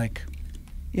just like,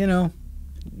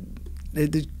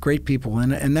 they're great people,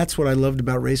 and that's what I loved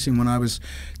about racing when I was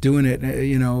doing it.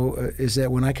 Is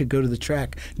that when I could go to the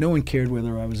track, no one cared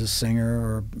whether I was a singer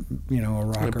or a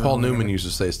rocker. And Paul or Newman whatever. used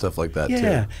to say stuff like that too.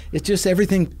 Yeah, it's just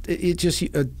everything. It's just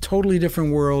a totally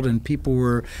different world, and people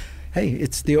were. Hey,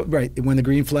 it's right when the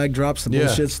green flag drops, the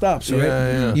bullshit stops. Right?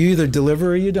 Yeah. You either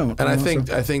deliver or you don't. And I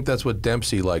so- think that's what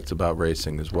Dempsey liked about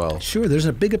racing as well. Sure, there's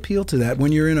a big appeal to that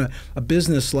when you're in a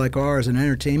business like ours, an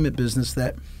entertainment business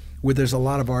where there's a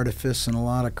lot of artifice and a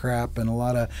lot of crap and a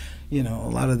lot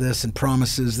of this and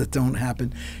promises that don't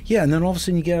happen. Yeah, and then all of a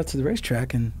sudden you get out to the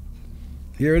racetrack and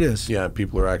here it is. Yeah,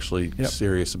 people are actually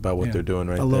serious about what they're doing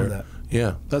right there. I love that.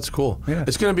 Yeah, that's cool. Yeah.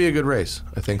 It's going to be a good race.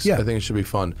 I think. Yeah. I think it should be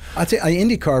fun. I tell you,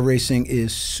 IndyCar racing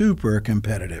is super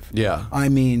competitive. Yeah. I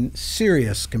mean,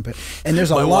 serious competitive. And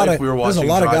there's My a lot wife, of we were there's a watching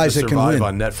lot of Drive guys to that can Survive win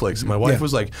on Netflix. And my wife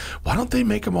was like, "Why don't they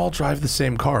make them all drive the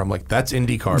same car?" I'm like, "That's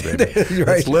IndyCar, baby. Right.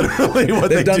 That's literally what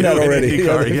They've they done do that in already.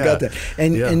 IndyCar." They've got that.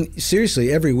 Yeah. And seriously,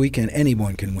 every weekend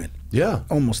anyone can win. Yeah.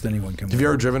 Almost anyone can win. Have you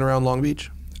ever driven around Long Beach,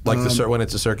 like when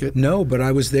it's a circuit? No, but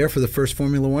I was there for the first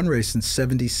Formula One race in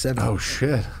 '77. Oh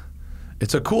shit.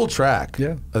 It's a cool track.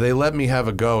 Yeah. They let me have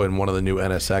a go in one of the new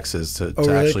NSXs to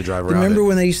really? actually drive around. Remember it.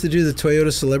 when they used to do the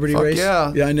Toyota Celebrity Fuck race?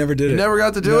 yeah. Yeah, I never did You it. never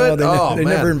got to do No, it? They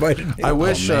Man. never invited me. I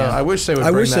wish they would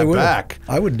bring that would've. back.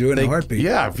 I would do it in a heartbeat.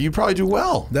 Yeah, you probably do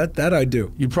well. That I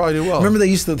do. You probably do well. Remember they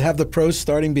used to have the pros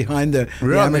starting behind the Yeah,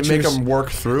 they amateurs make them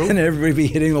work through. and everybody be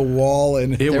hitting the wall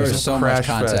and It There was was so crash much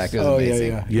contact. fest. It was oh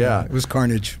amazing. Yeah. It was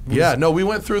carnage. Yeah, no, we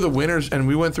went through the winners, and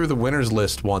we went through the winners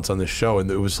list once on this show, and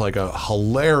it was like a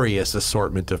hilarious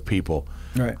assortment of people.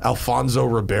 Right. Alfonso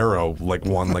Ribeiro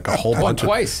won like a whole bunch.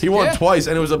 twice. He won Yeah. twice,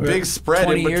 and it was a big spread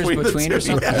 20 in years between between the or two.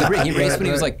 something. Yeah. He raced when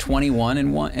he was like 21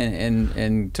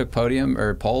 and took podium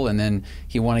or pole, and then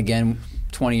he won again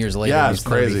 20 years later. Yeah, when it's he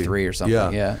was crazy. 33 or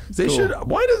something. Yeah, it's They cool. should.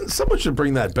 Why doesn't someone should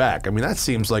bring that back? I mean, that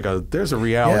seems like there's a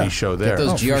reality Yeah. show there. Get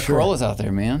those for GR sure. Corollas out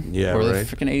there, man. Yeah, or right.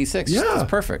 the freaking 86. Yeah. It's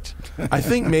perfect. I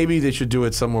think maybe they should do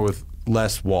it somewhere with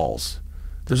less walls.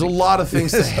 There's a lot of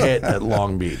things to hit at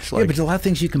Long Beach. Yeah, but there's a lot of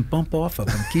things you can bump off of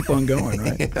and keep on going,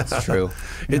 right? That's true.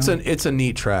 It's a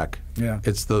neat track. Yeah.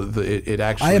 It's it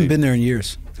actually. I haven't been there in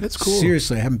years. It's cool.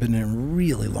 Seriously, I haven't been there in a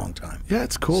really long time. Yeah,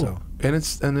 it's cool. So- And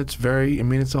it's very. I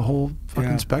mean, it's a whole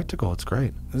fucking Yeah. spectacle. It's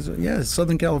great. It's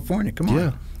Southern California. Come on.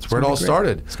 Yeah, it's where it gonna all be great.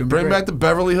 started. It's gonna be Bring great. back the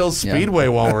Beverly Hills Yeah. Speedway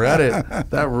while we're at it.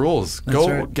 That rules. That's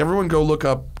right. Everyone go look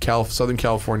up Southern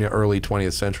California early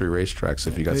 20th century racetracks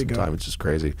if you got some time. It's just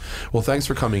crazy. Well, thanks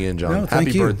for coming in, John. No,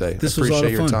 Happy birthday. This Appreciate was a lot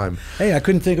of your fun. time. Hey, I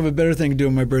couldn't think of a better thing to do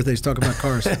on my birthday is talk about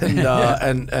cars.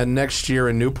 and next year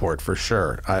in Newport for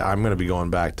sure. I'm going to be going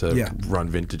back to run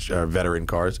vintage veteran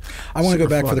cars. I want to go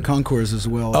back for the Concours as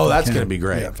well. Oh, that's going to be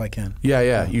great. Yeah, if I can.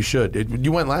 Yeah, you should.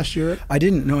 You went last year? I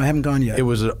didn't. No, I haven't gone yet. It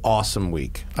was an awesome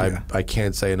week. I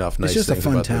can't say enough nice things things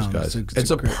about town. those guys.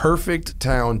 It's a perfect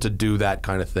town to do that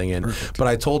kind of thing in. Perfect. But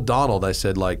I told Donald, I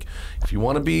said, like, if you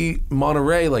want to be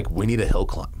Monterey, like, we need a hill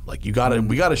climb. Like, we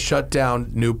gotta shut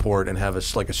down Newport and have a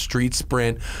street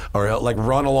sprint or like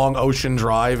run along Ocean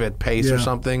Drive at pace or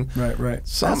something. Right.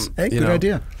 Good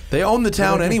idea. They own the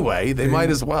town anyway. They might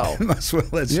as well. That's true.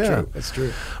 That's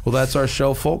true. Well, that's our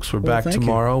show, folks. We're back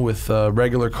tomorrow with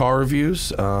regular car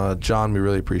reviews. John, we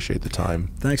really appreciate the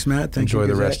time. Thanks, Matt. Enjoy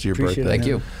the rest of your birthday. Thank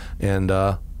you. And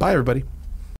bye, everybody.